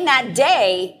 but in that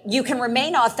day, you can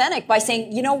remain authentic by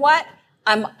saying, you know what?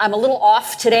 I'm a little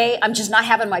off today. I'm just not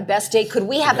having my best day. Could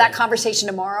we have that conversation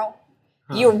tomorrow?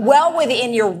 You're well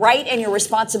within your right and your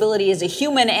responsibility as a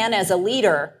human and as a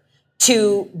leader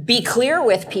to be clear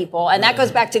with people, and that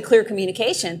goes back to clear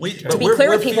communication, to be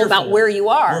clear with people about where you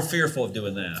are. We're fearful of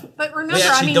doing that. But remember,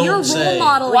 I mean, you're role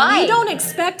modeling. Why? You don't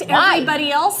expect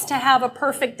everybody else to have a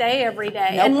perfect day every day.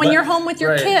 Nope. And when you're home with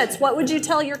your kids, what would you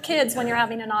tell your kids when you're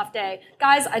having an off day?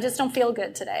 Guys, I just don't feel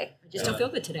good today. I just don't feel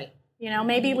good today. You know,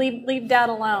 maybe leave dad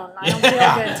alone. I don't feel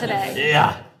good today.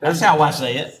 Yeah, that's how I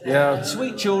say it. Yeah.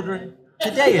 Sweet children.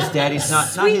 Today is Daddy's not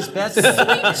his best day.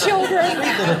 Sweet children.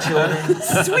 Sweet little children.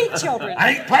 Sweet children.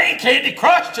 I ain't playing Candy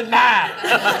Crush tonight.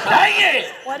 Dang it.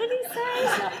 What did he say?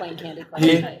 He's not playing Candy Crush.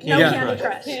 Candy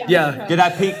Crush. Yeah. Did I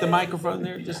peek the microphone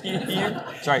there just here?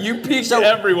 Sorry. You peeked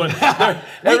everyone. We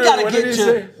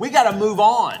gotta move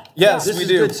on. Yes, this we is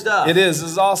do. Good stuff. It is. This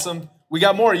is awesome. We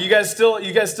got more. You guys still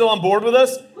on board with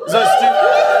us?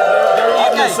 They're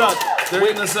eating us up. They're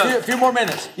eating us up. A few more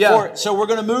minutes. Yeah. So we're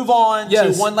going to move on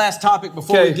to one last topic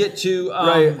before we get to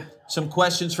some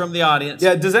questions from the audience.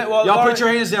 Yeah. Does that? Well, y'all put your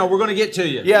hands down. We're going to get to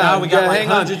you. Yeah. Now we got like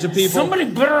hundreds of people. Somebody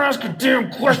better ask a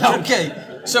damn question. Okay.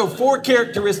 So 4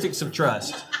 characteristics of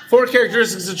trust. 4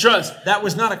 characteristics of trust. That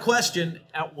was not a question.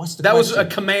 What's the question? That was a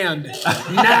command.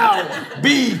 Now,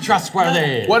 be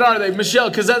trustworthy. What are they,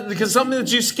 Michelle? Because something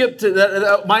that you skipped.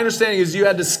 My understanding is you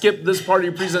had to skip this part of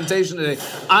your presentation today.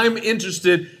 I'm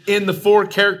interested in the 4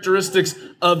 characteristics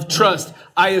of trust.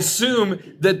 I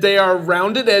assume that they are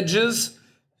rounded edges,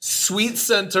 sweet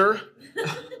center,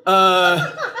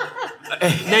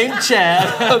 named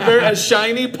Chad, a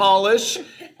shiny polish.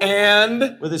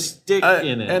 And with a stick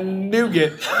in it. And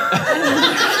nougat.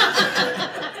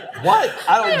 What?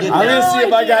 I don't get that. I'm going to see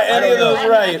if I got any of those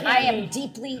right. I am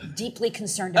deeply, deeply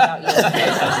concerned about you.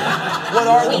 What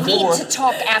are the 4? We need to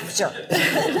talk after.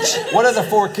 What are the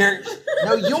 4 characters?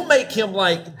 No, you'll make him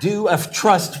do a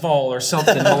trust fall or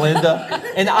something, Melinda,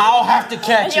 and I'll have to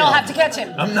catch him. You'll have to catch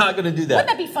him. I'm not going to do that. Wouldn't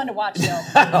that be fun to watch, though?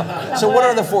 So what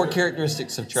are the 4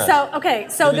 characteristics of trust?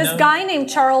 So this guy named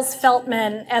Charles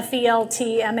Feltman,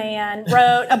 Feltman,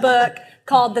 wrote a book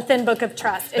called The Thin Book of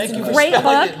Trust. It's a great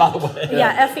book. It, by the way.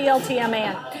 Yeah,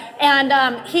 Feltman. And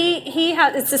he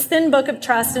has, it's this thin book of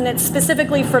trust, and it's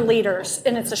specifically for leaders.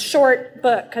 And it's a short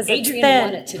book because it's thin. Adrian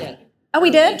won it today. Oh, we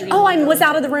did? I was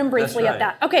out of the room briefly at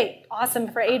that. Okay,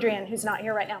 awesome for Adrian, who's not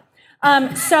here right now.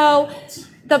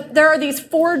 There are these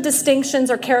 4 distinctions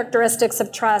or characteristics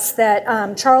of trust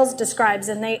that Charles describes,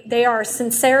 and they are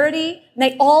sincerity. And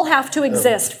they all have to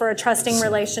exist for a trusting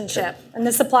relationship, and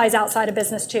this applies outside of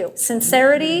business too.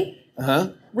 Sincerity,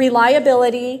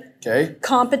 reliability,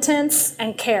 competence,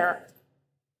 and care.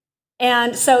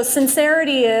 And so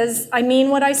sincerity is, I mean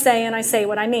what I say and I say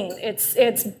what I mean.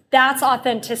 That's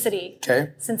authenticity.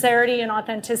 Okay. Sincerity and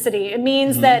authenticity. It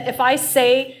means that if I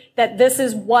say that this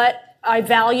is what I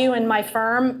value in my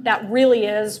firm, that really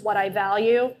is what I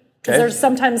value. Because there's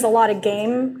sometimes a lot of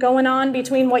game going on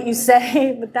between what you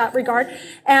say with that regard.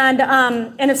 And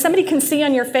if somebody can see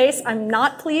on your face, I'm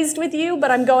not pleased with you, but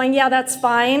I'm going, yeah, that's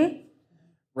fine.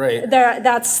 Right.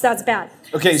 That's bad.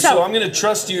 Okay, so I'm going to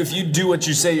trust you if you do what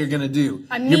you say you're going to do.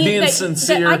 You're being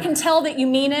sincere. That I can tell that you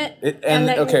mean it.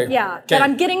 That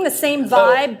I'm getting the same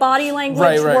vibe, body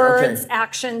language, words,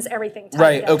 actions, everything.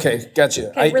 Right, okay,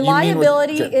 gotcha. Okay,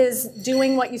 reliability is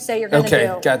doing what you say you're going to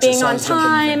do. Gotcha. Being on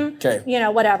time,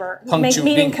 whatever.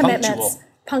 Meeting commitments.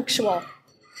 Punctual.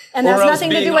 And that's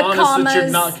nothing to do with commas. That you're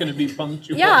not going to be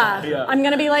punctual. Yeah, I'm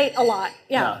going to be late a lot.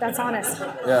 Yeah, that's honest.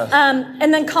 Yeah.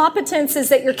 And then competence is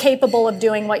that you're capable of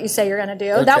doing what you say you're going to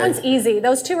do. Okay. That one's easy.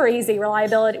 Those two are easy.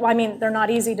 Reliability, well, I mean, they're not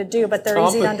easy to do, but they're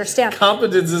easy to understand.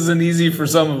 Competence isn't easy for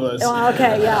some of us. Well,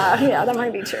 okay, yeah, that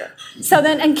might be true. So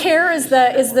then, and care is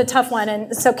the tough one.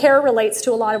 And so care relates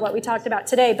to a lot of what we talked about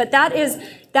today, but that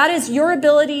is your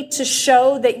ability to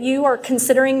show that you are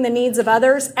considering the needs of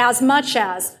others as much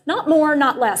as, not more,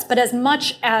 not less, but as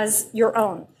much as your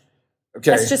own.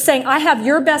 Okay. That's just saying, I have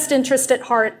your best interest at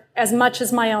heart as much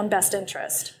as my own best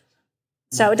interest.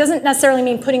 So it doesn't necessarily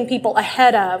mean putting people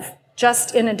ahead of,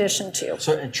 just in addition to.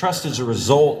 So and trust is a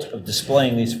result of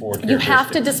displaying these four characteristics. You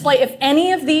have to display, if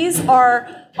any of these are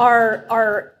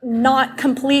not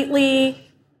completely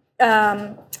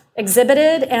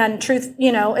exhibited and truth,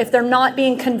 if they're not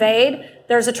being conveyed,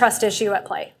 there's a trust issue at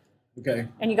play. Okay.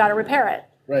 And you got to repair it.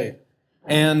 Right.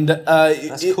 And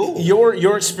that's cool.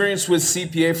 Your experience with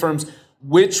CPA firms,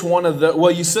 which one of the,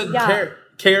 well, you said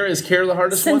care is care the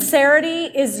hardest one? Sincerity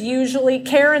is usually,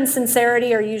 care and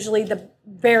sincerity are usually the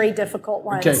very difficult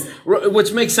ones. Okay,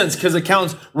 which makes sense because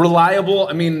accountants, reliable,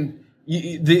 I mean,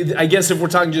 I guess if we're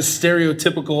talking just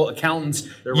stereotypical accountants,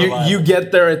 you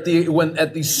get there at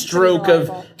the stroke of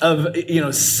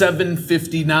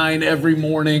 7:59 every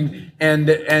morning,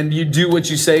 and you do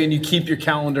what you say and you keep your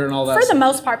calendar and all that. For the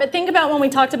most part, but think about when we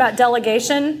talked about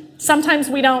delegation. Sometimes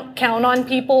we don't count on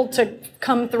people to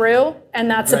come through,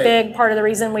 and that's a big part of the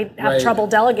reason we have trouble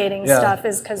delegating stuff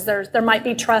is because there might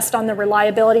be trust on the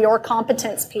reliability or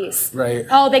competence piece. Right.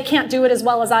 Oh, they can't do it as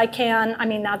well as I can. I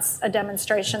mean, that's a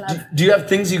demonstration of. Do you have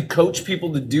things you coach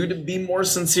people to do to be more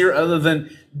sincere, other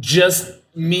than just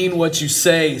mean what you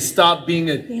say? Stop being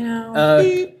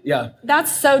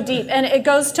That's so deep, and it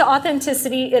goes to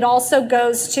authenticity. It also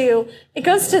goes to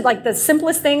like the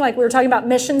simplest thing, like we were talking about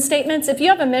mission statements. If you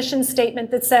have a mission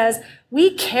statement that says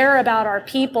we care about our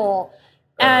people,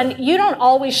 and you don't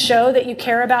always show that you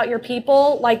care about your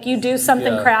people, like you do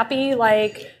something crappy,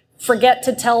 like forget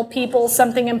to tell people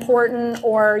something important,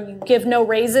 or you give no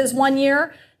raises one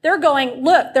year. They're going,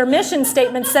 look, their mission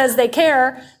statement says they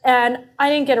care, and I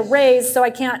didn't get a raise, so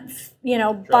I can't,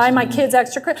 buy my kids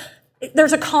extra.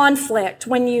 There's a conflict.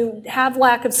 When you have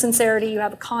lack of sincerity, you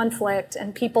have a conflict,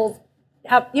 and people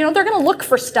have, they're going to look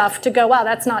for stuff to go, wow,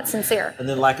 that's not sincere. And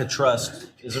then lack of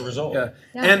trust is a result. Yeah.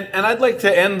 And I'd like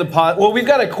to end the pod. Well, we've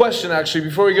got a question, actually,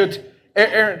 before we go to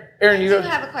Aaron, you I do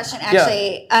have a question,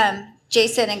 actually. Yeah.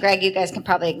 Jason and Greg, you guys can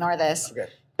probably ignore this. Okay.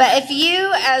 But if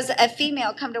you, as a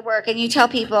female, come to work and you tell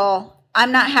people,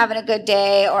 I'm not having a good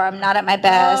day or I'm not at my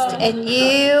best, and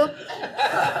you...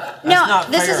 No,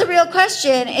 this is a real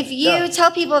question. If you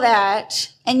tell people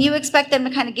that and you expect them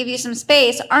to kind of give you some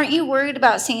space, aren't you worried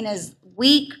about seen as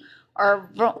weak or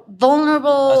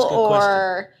vulnerable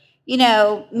or,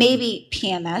 maybe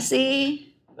PMS-y?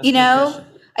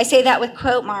 I say that with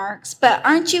quote marks, but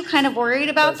aren't you kind of worried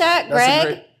about that,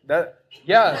 Greg?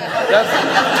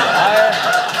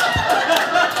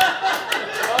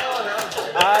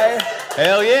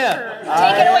 Hell yeah.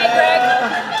 Take it away, Greg.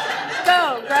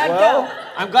 Go, Greg, go.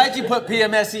 I'm glad you put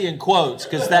PMSE in quotes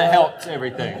because that helps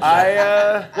everything.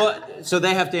 So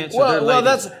they have to answer.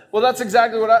 That's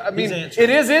exactly what I mean. It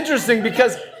is interesting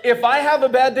because if I have a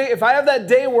bad day, if I have that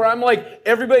day where I'm like,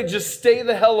 everybody just stay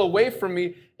the hell away from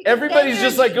me. Everybody's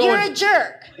just like going. You're a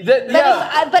jerk.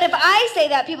 But if I say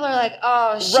that, people are like,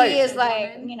 oh, she is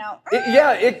like,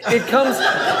 It comes.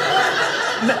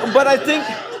 But I think,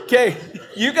 okay,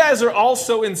 you guys are all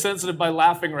so insensitive by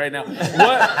laughing right now.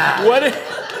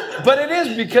 But it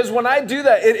is because when I do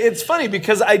that, it's funny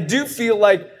because I do feel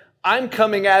like I'm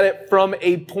coming at it from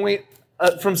a point,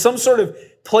 from some sort of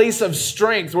place of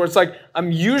strength where it's like,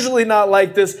 I'm usually not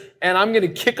like this and I'm going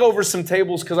to kick over some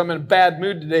tables because I'm in a bad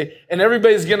mood today and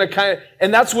everybody's going to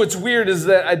and that's what's weird is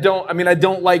that I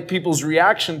don't like people's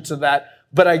reaction to that,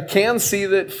 but I can see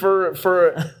that for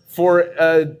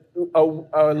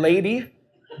a lady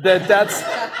that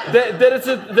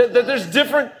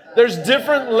there's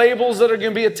different labels that are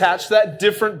going to be attached to that,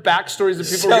 different backstories that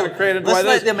people are going to create into why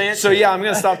this. So I'm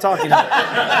going to stop talking now.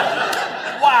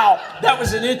 Wow, that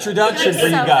was an introduction for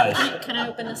you guys. Can I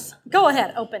open this? Go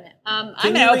ahead, open it. I'm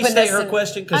Can going you to open restate this. her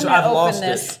question because I've lost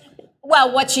it.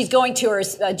 Well, what she's going to are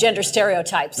gender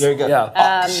stereotypes. There you go.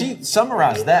 Yeah. She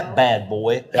summarized that bad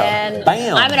boy. And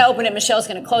Bam. I'm going to open it. Michelle's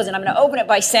going to close it. I'm going to open it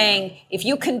by saying, if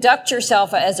you conduct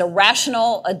yourself as a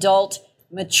rational, adult,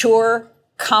 mature,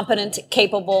 competent,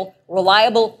 capable,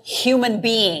 reliable human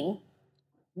being,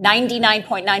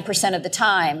 99.9% of the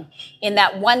time, in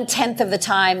that 1/10 of the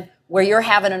time where you're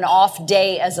having an off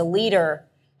day as a leader,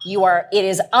 it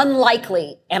is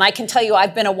unlikely, and I can tell you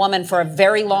I've been a woman for a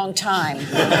very long time. It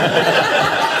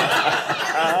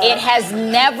has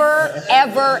never,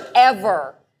 ever,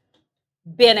 ever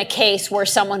been a case where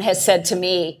someone has said to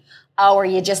me, oh, are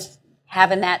you just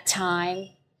having that time?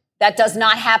 That does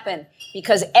not happen,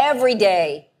 because every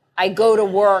day I go to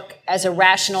work as a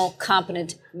rational,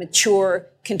 competent, mature,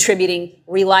 contributing,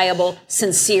 reliable,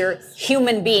 sincere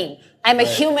human being. I'm a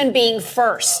human being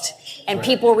first. And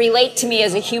people relate to me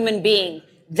as a human being,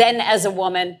 then as a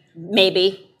woman,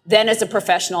 maybe, then as a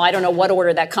professional. I don't know what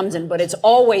order that comes in, but it's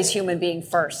always human being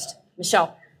first.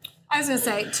 Michelle. I was going to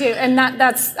say, too, and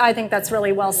I think that's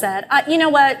really well said. You know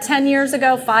what? 10 years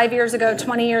ago, 5 years ago,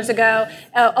 20 years ago,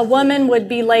 a woman would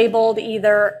be labeled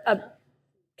either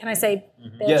can I say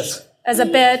bitch? Yes. As a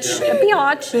bitch, a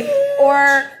biatch,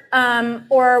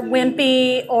 or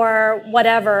wimpy, or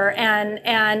whatever.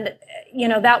 And you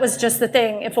know, that was just the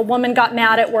thing. If a woman got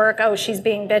mad at work, oh, she's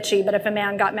being bitchy. But if a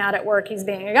man got mad at work, he's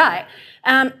being a guy.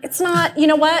 It's not, you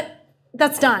know what?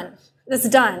 That's done. That's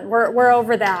done. We're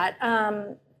over that.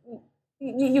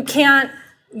 You can't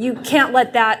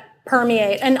let that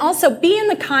permeate. And also be in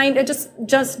the kind,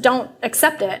 just don't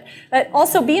accept it. But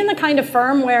also be in the kind of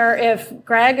firm where if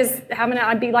Greg is having it,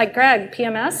 I'd be like, Greg,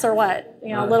 PMS or what?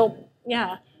 You know,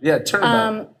 yeah. Yeah,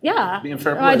 turnabout. Yeah. Being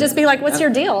fair play. I'd just be like, what's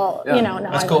your deal? Yeah. You know, no.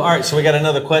 That's cool. All right, so we got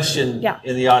another question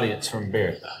in the audience from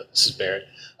Barrett. This is Barrett.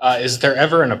 Is there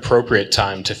ever an appropriate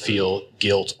time to feel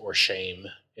guilt or shame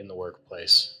in the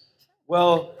workplace?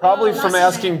 Well, probably from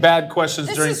asking bad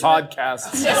questions during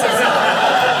podcasts.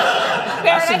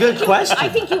 That's a good question. I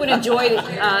think you would enjoy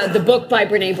the book by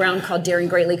Brene Brown called Daring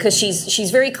Greatly, because she's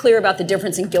very clear about the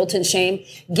difference in guilt and shame.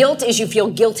 Guilt is you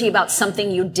feel guilty about something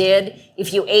you did.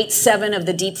 If you ate 7 of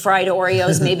the deep fried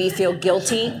Oreos, maybe you feel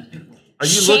guilty. Are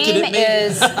you looking at me?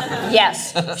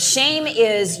 Yes. Shame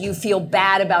is you feel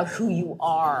bad about who you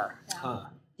are.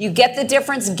 You get the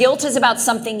difference? Guilt is about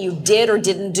something you did or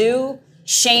didn't do.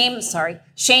 Shame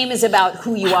is about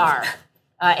who you are.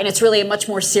 And it's really a much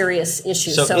more serious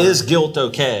issue. So is guilt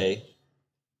okay?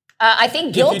 I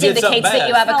think guilt indicates that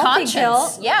you have a Healthy conscience.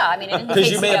 guilt. Yeah, I mean, it indicates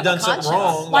Because you may that have done something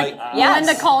wrong. Like Yes.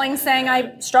 Linda calling saying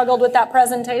I struggled with that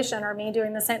presentation, or me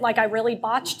doing the same, like I really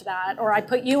botched that, or I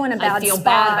put you in a bad I feel spot,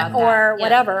 bad about that. or Yeah.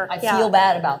 whatever. I feel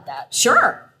bad about that.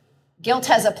 Sure. Guilt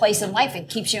has a place in life. It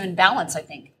keeps you in balance, I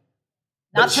think.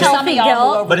 Not for some of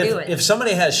y'all who But overdo it. if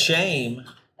somebody has shame,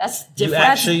 That's you different.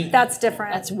 actually, That's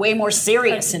different. That's way more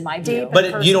serious in my view.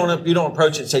 but you don't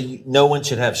approach it and say no one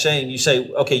should have shame. You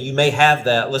say, okay, you may have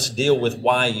that. Let's deal with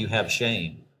why you have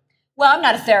shame. Well, I'm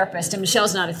not a therapist, and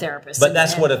Michelle's not a therapist. But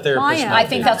that's what a therapist am. might I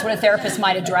think that's what a therapist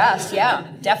might address. Yeah,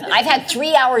 definitely. I've had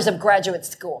 3 hours of graduate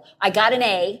school. I got an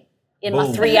A in my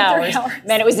Boom. 3 hours. 3 hours.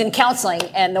 Man, it was in counseling,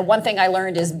 and the one thing I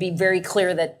learned is be very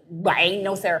clear that I ain't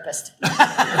no therapist. That's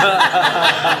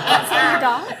what you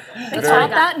got? They taught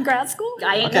that in grad school?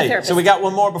 I ain't no Okay, therapist. so we got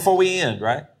one more before we end,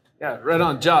 right? Yeah, right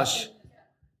on. Josh.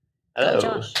 Hello.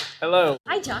 Josh. Hello.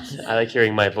 Hi, Josh. I like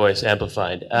hearing my voice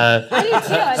amplified. I do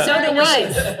too. So do we.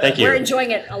 Thank you. We're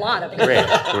enjoying it a lot. Of it. Great.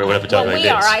 What if we talk Well, like we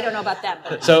this? are. I don't know about them.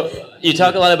 But. So you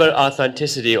talk a lot about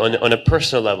authenticity on a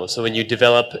personal level. So when you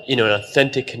develop, an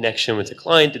authentic connection with a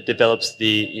client, it develops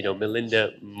the,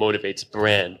 Melinda Motivates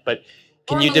brand. But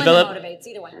can or you Melinda develop motivates,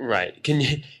 either one. Right? Can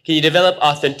you develop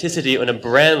authenticity on a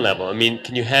brand level? I mean,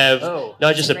 can you have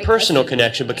not just a great personal question.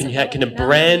 connection, but can a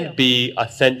brand be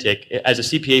authentic? As a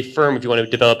CPA firm, if you want to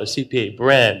develop a CPA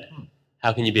brand,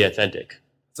 how can you be authentic?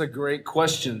 That's a great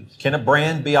question. Can a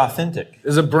brand be authentic?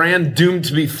 Is a brand doomed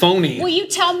to be phony? Well, you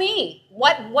tell me.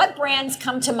 What brands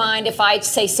come to mind if I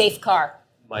say Safe Car?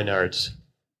 Menards.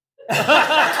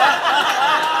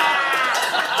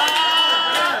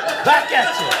 Back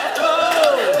at you.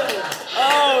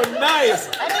 Oh, nice.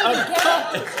 A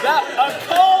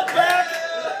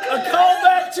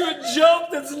callback to a joke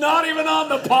that's not even on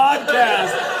the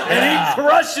podcast, and he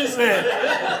crushes it.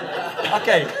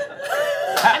 Okay.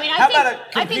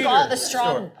 I think all the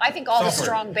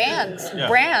strong brands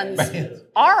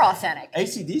are authentic.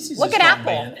 AC/DC's Look a at strong Apple.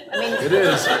 band. I mean, It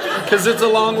is, because it's a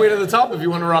long way to the top if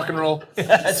you want to rock and roll.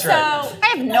 That's right. So, I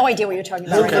have no idea what you're talking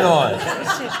about. Moving right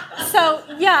now. on. So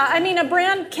yeah, I mean, a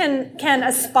brand can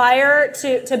aspire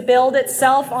to build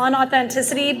itself on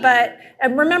authenticity, but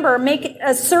remember,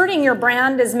 asserting your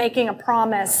brand is making a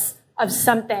promise of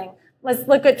something. Let's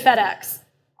look at FedEx.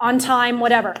 On time,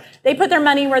 whatever. They put their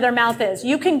money where their mouth is.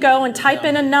 You can go and type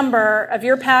in a number of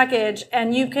your package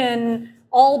and you can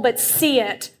all but see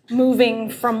it moving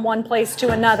from one place to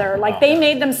another. Like they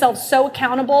made themselves so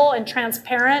accountable and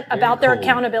transparent about their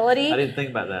accountability. I didn't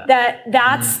think about that.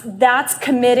 That's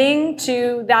committing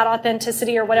to that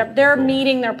authenticity or whatever. They're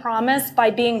meeting their promise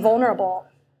by being vulnerable.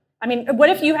 I mean,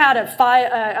 what if you had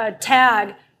a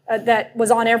tag that was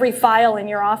on every file in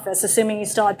your office, assuming you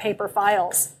still had paper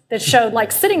files, that showed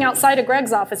like sitting outside of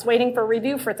Greg's office waiting for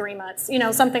review for 3 months,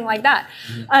 something like that.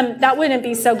 That wouldn't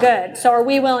be so good. So are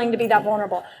we willing to be that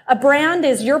vulnerable? A brand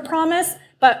is your promise,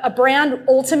 but a brand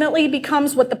ultimately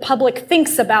becomes what the public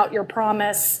thinks about your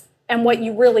promise and what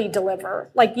you really deliver.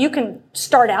 Like you can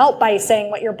start out by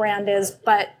saying what your brand is,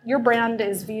 but your brand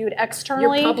is viewed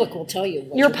externally. Your public will tell you.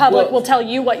 Will tell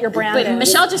you what your brand is. But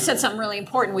Michelle just said something really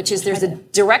important, which is there's a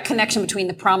direct connection between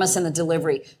the promise and the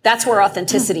delivery. That's where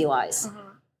authenticity lies.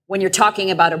 When you're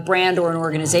talking about a brand or an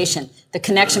organization, the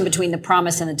connection between the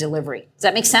promise and the delivery. Does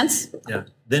that make sense? Yeah.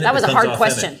 That was a hard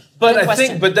question. But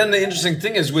but then the interesting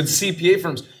thing is with CPA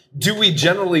firms, do we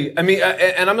generally,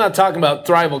 and I'm not talking about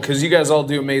Thrival because you guys all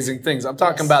do amazing things. I'm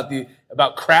talking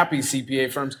about crappy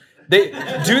CPA firms.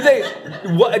 Do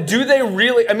they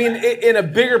really, in a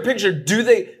bigger picture, do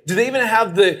they even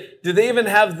have the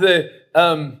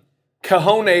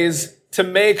cojones to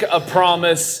make a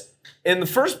promise in the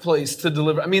first place to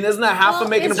deliver? Isn't that half of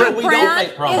making a brand? We don't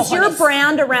make promises. Is your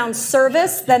brand around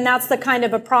service? Then that's the kind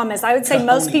of a promise. I would say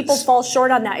most people fall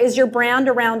short on that. Is your brand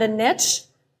around a niche?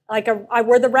 Like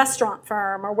we're the restaurant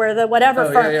firm or we're the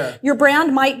whatever firm. Yeah. Your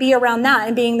brand might be around that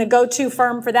and being the go-to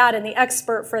firm for that and the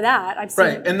expert for that. I've seen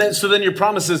right. And then your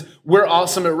promise is we're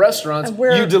awesome at restaurants.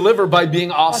 You deliver by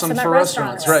being awesome for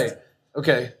restaurants. Right.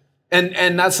 Okay.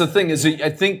 And that's the thing is I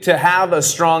think to have a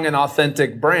strong and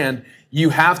authentic brand,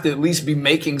 you have to at least be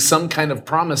making some kind of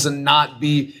promise and not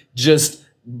be just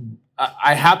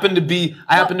I happen to be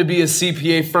a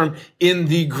CPA firm in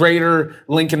the greater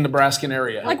Lincoln, Nebraskan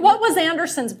area. Like what was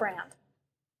Anderson's brand?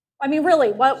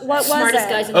 Really, what was Smartest it?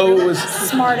 Guys in the room. It was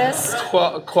smartest.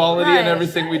 Quality in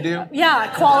everything we do.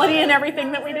 Yeah, quality in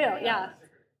everything that we do. Yeah.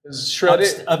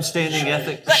 Shredded. Upstanding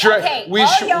ethics.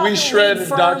 We shred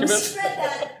documents.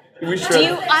 Do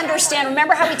you understand?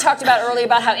 Remember how we talked about earlier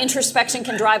about how introspection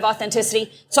can drive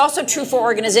authenticity? It's also true for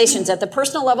organizations at the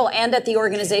personal level and at the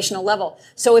organizational level.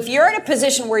 So if you're in a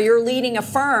position where you're leading a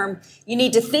firm, you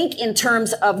need to think in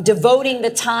terms of devoting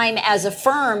the time as a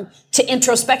firm to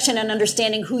introspection and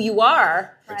understanding who you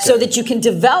are so that you can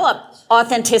develop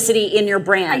authenticity in your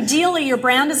brand. Ideally, your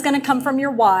brand is going to come from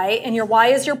your why, and your why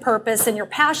is your purpose, and your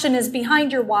passion is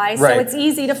behind your why, so it's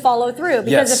easy to follow through.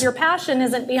 Because if your passion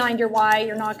isn't behind your why,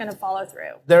 you're not going to follow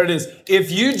through. There it is. If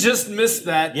you just missed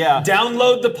that,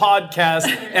 download the podcast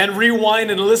and rewind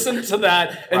and listen to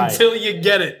that until you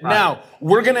get it. Right. Now,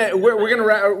 we're ready to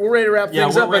wrap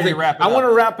things up. I want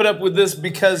to wrap it up with this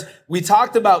because we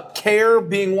talked about care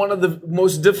being one of the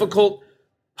most difficult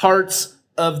parts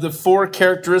of the 4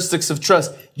 characteristics of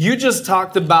trust. You just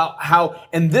talked about how,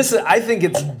 and this is, I think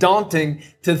it's daunting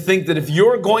to think that if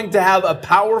you're going to have a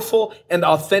powerful and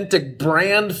authentic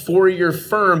brand for your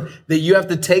firm, that you have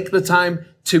to take the time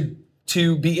to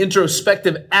be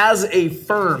introspective as a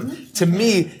firm. To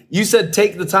me, you said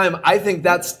take the time. I think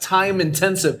that's time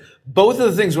intensive. Both of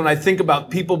the things, when I think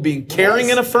about people being caring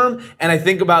in a firm and I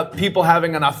think about people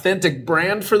having an authentic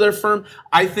brand for their firm,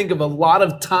 I think of a lot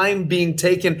of time being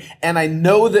taken. And I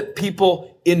know that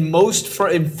people in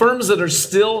firms that are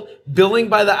still billing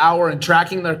by the hour and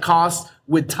tracking their costs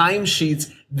with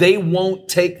timesheets, they won't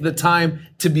take the time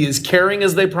to be as caring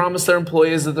as they promise their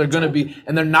employees that they're going to be,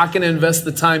 and they're not going to invest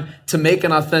the time to make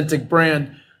an authentic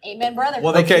brand. Amen, brother.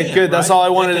 Well, okay, good. That's all I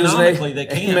wanted to say. Economically, they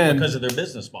can't because of their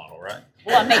business model, right?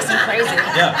 Well, it makes them crazy.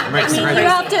 Yeah, it makes them crazy. You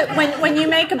have to, when you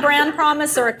make a brand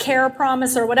promise or a care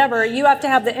promise or whatever, you have to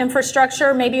have the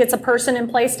infrastructure. Maybe it's a person in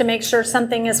place to make sure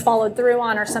something is followed through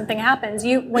on or something happens.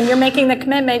 When you're making the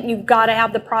commitment, you've got to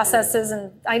have the processes.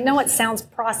 And I know it sounds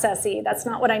processy. That's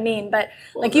not what I mean. But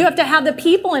you have to have the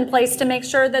people in place to make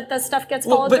sure that the stuff gets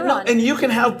followed through on. And you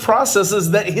can have processes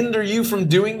that hinder you from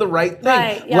doing the right thing.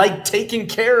 Right, yeah. Like taking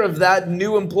care of that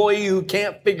new employee who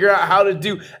can't figure out how to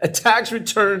do a tax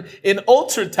return in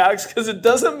UltraTax because it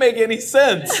doesn't make any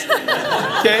sense.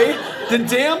 Okay? The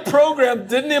damn program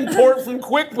didn't import from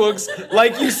QuickBooks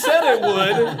like you said it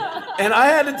would, and I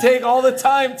had to take all the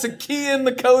time to key in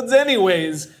the codes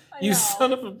anyways. You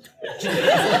son of a bitch.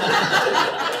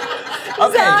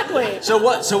 Exactly. So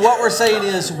what we're saying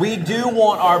is we do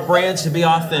want our brands to be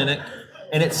authentic.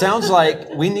 And it sounds like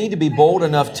we need to be bold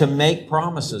enough to make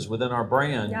promises within our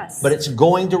brand. Yes. But it's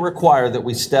going to require that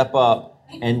we step up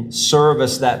and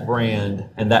service that brand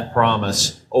and that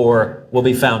promise, or we'll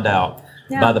be found out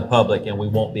by the public and we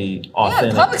won't be authentic. Yeah,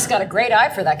 the public's got a great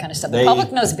eye for that kind of stuff. The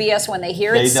public knows BS when they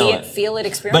hear it, see it, feel it,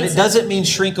 experience it. But it doesn't mean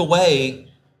shrink away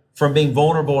from being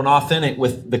vulnerable and authentic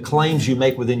with the claims you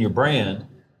make within your brand.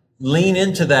 Lean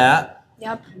into that,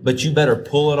 but you better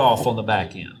pull it off on the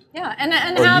back end. Yeah, and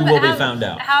or you will be found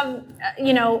out. Have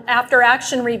after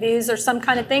action reviews or some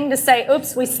kind of thing to say,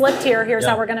 "Oops, we slipped here. Here's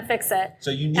how we're going to fix it."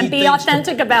 So you need and be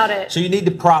authentic about it. So you need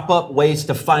to prop up ways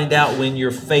to find out when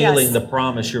you're failing the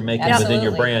promise you're making within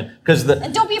your brand.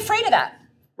 And don't be afraid of that.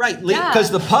 Right,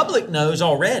 because the public knows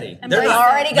already. They're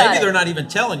they're not even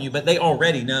telling you, but they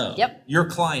already know. Yep. Your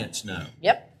clients know.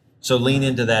 Yep. So lean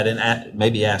into that and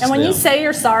maybe ask them. And when you say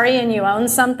you're sorry and you own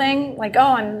something, like,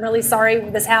 oh, I'm really sorry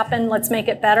this happened, let's make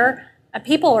it better,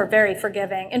 people are very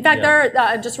forgiving. In fact, there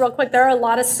are, just real quick, there are a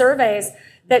lot of surveys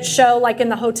that show, like in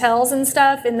the hotels and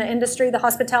stuff, in the industry, the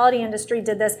hospitality industry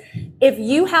did this. If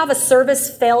you have a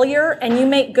service failure and you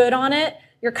make good on it,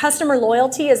 your customer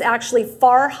loyalty is actually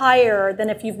far higher than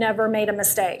if you've never made a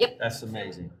mistake. Yep. That's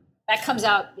amazing. That comes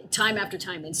out time after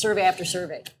time in survey after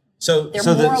survey. So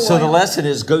the lesson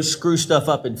is go screw stuff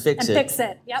up and fix it. Fix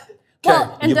it. Yep.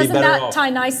 Well, and doesn't that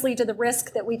tie nicely to the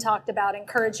risk that we talked about,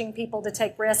 encouraging people to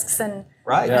take risks and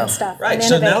stuff? Right. And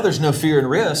so now there's no fear and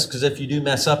risk, because if you do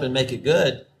mess up and make it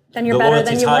good, then you're better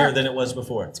than you were. higher than it was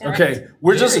before. Okay,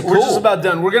 we're just about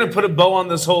done. We're gonna put a bow on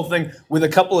this whole thing with a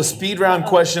couple of speed round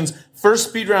questions. First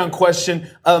speed round question,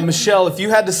 Michelle, if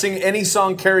you had to sing any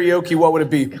song karaoke, what would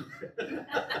it be?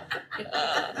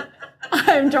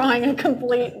 I'm drawing a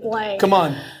complete blank. Come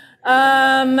on.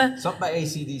 Something by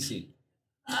AC/DC.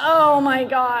 Oh my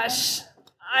gosh.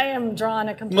 I am drawing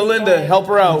a complete Melinda, blank. help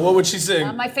her out. What would she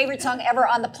sing? My favorite song ever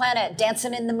on the planet,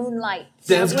 Dancing in the Moonlight.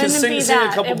 Sing a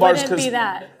couple bars. It wouldn't be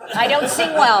that. I don't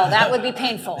sing well. That would be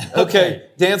painful. Okay,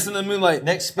 Dancing in the Moonlight.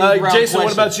 Next speed round Jason,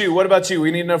 question. what about you?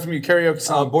 We need to know from you. Karaoke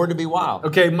song. Born to be Wild.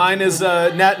 Okay, mine is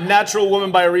Natural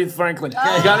Woman by Aretha Franklin. You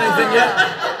got anything yet?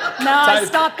 No, I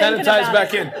stopped thinking about it. Kind of ties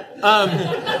back in.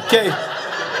 Okay.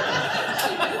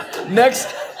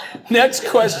 Next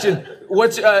question.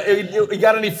 What's you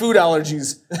got any food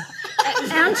allergies?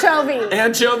 Anchovies.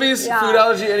 Anchovies? Yeah. Food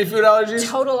allergy? Any food allergies?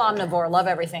 Total omnivore. Love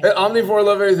everything. Omnivore,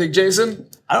 love everything. Jason?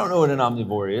 I don't know what an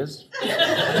omnivore is.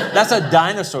 That's a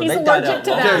dinosaur. He's they died allergic out.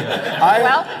 to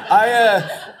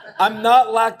that. I'm not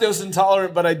lactose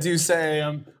intolerant, but I do say I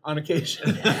am on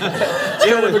occasion.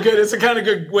 It's a kind of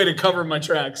good way to cover my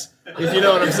tracks, if you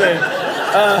know what I'm saying.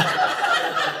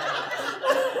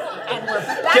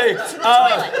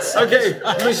 Okay,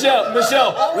 Michelle,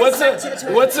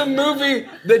 what's a movie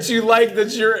that you like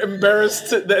that you're embarrassed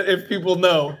that if people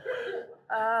know?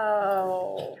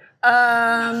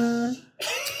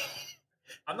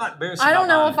 I'm not embarrassed. I don't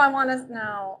know if I want to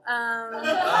know.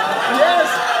 Yes,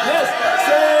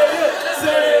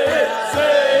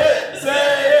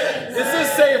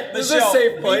 say it. This is a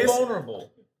safe place. Be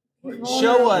vulnerable.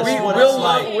 Show us what it's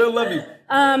like. We'll love you.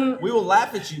 We will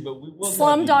laugh at you, but we will.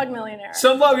 Slumdog Millionaire.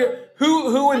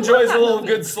 Who enjoys a little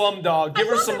good Slumdog? Give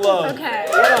her some love. Okay.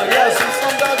 Some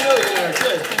Slumdog Millionaire.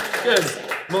 Good.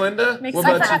 Melinda, I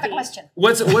forgot the question.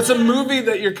 What's a movie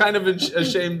that you're kind of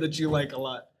ashamed that you like a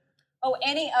lot? Oh,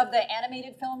 any of the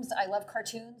animated films. I love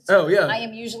cartoons. Oh, yeah. I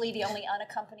am usually the only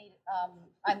unaccompanied.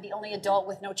 I'm the only adult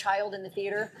with no child in the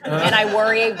theater, and I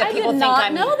worry that people think I'm. I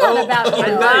did not know that about you.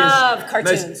 I love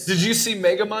cartoons. Nice. Did you see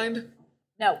Megamind?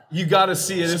 No. You got to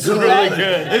see it. It's really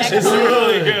good. It's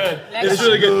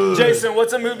really good. Jason,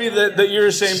 what's a movie that you're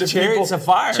ashamed of? Chariots of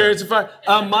Fire. Chariots of Fire.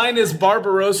 Mine is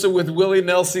Barbarossa with Willie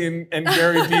Nelson and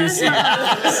Gary Busey.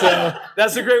 So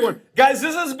that's a great one. Guys,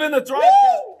 this has been the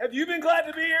Thrivecast. Have you been glad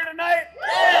to be here tonight?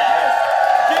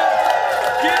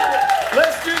 Yes.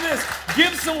 Let's do this.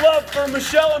 Give some love for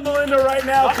Michelle and Melinda right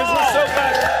now, because we're so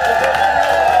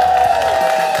glad.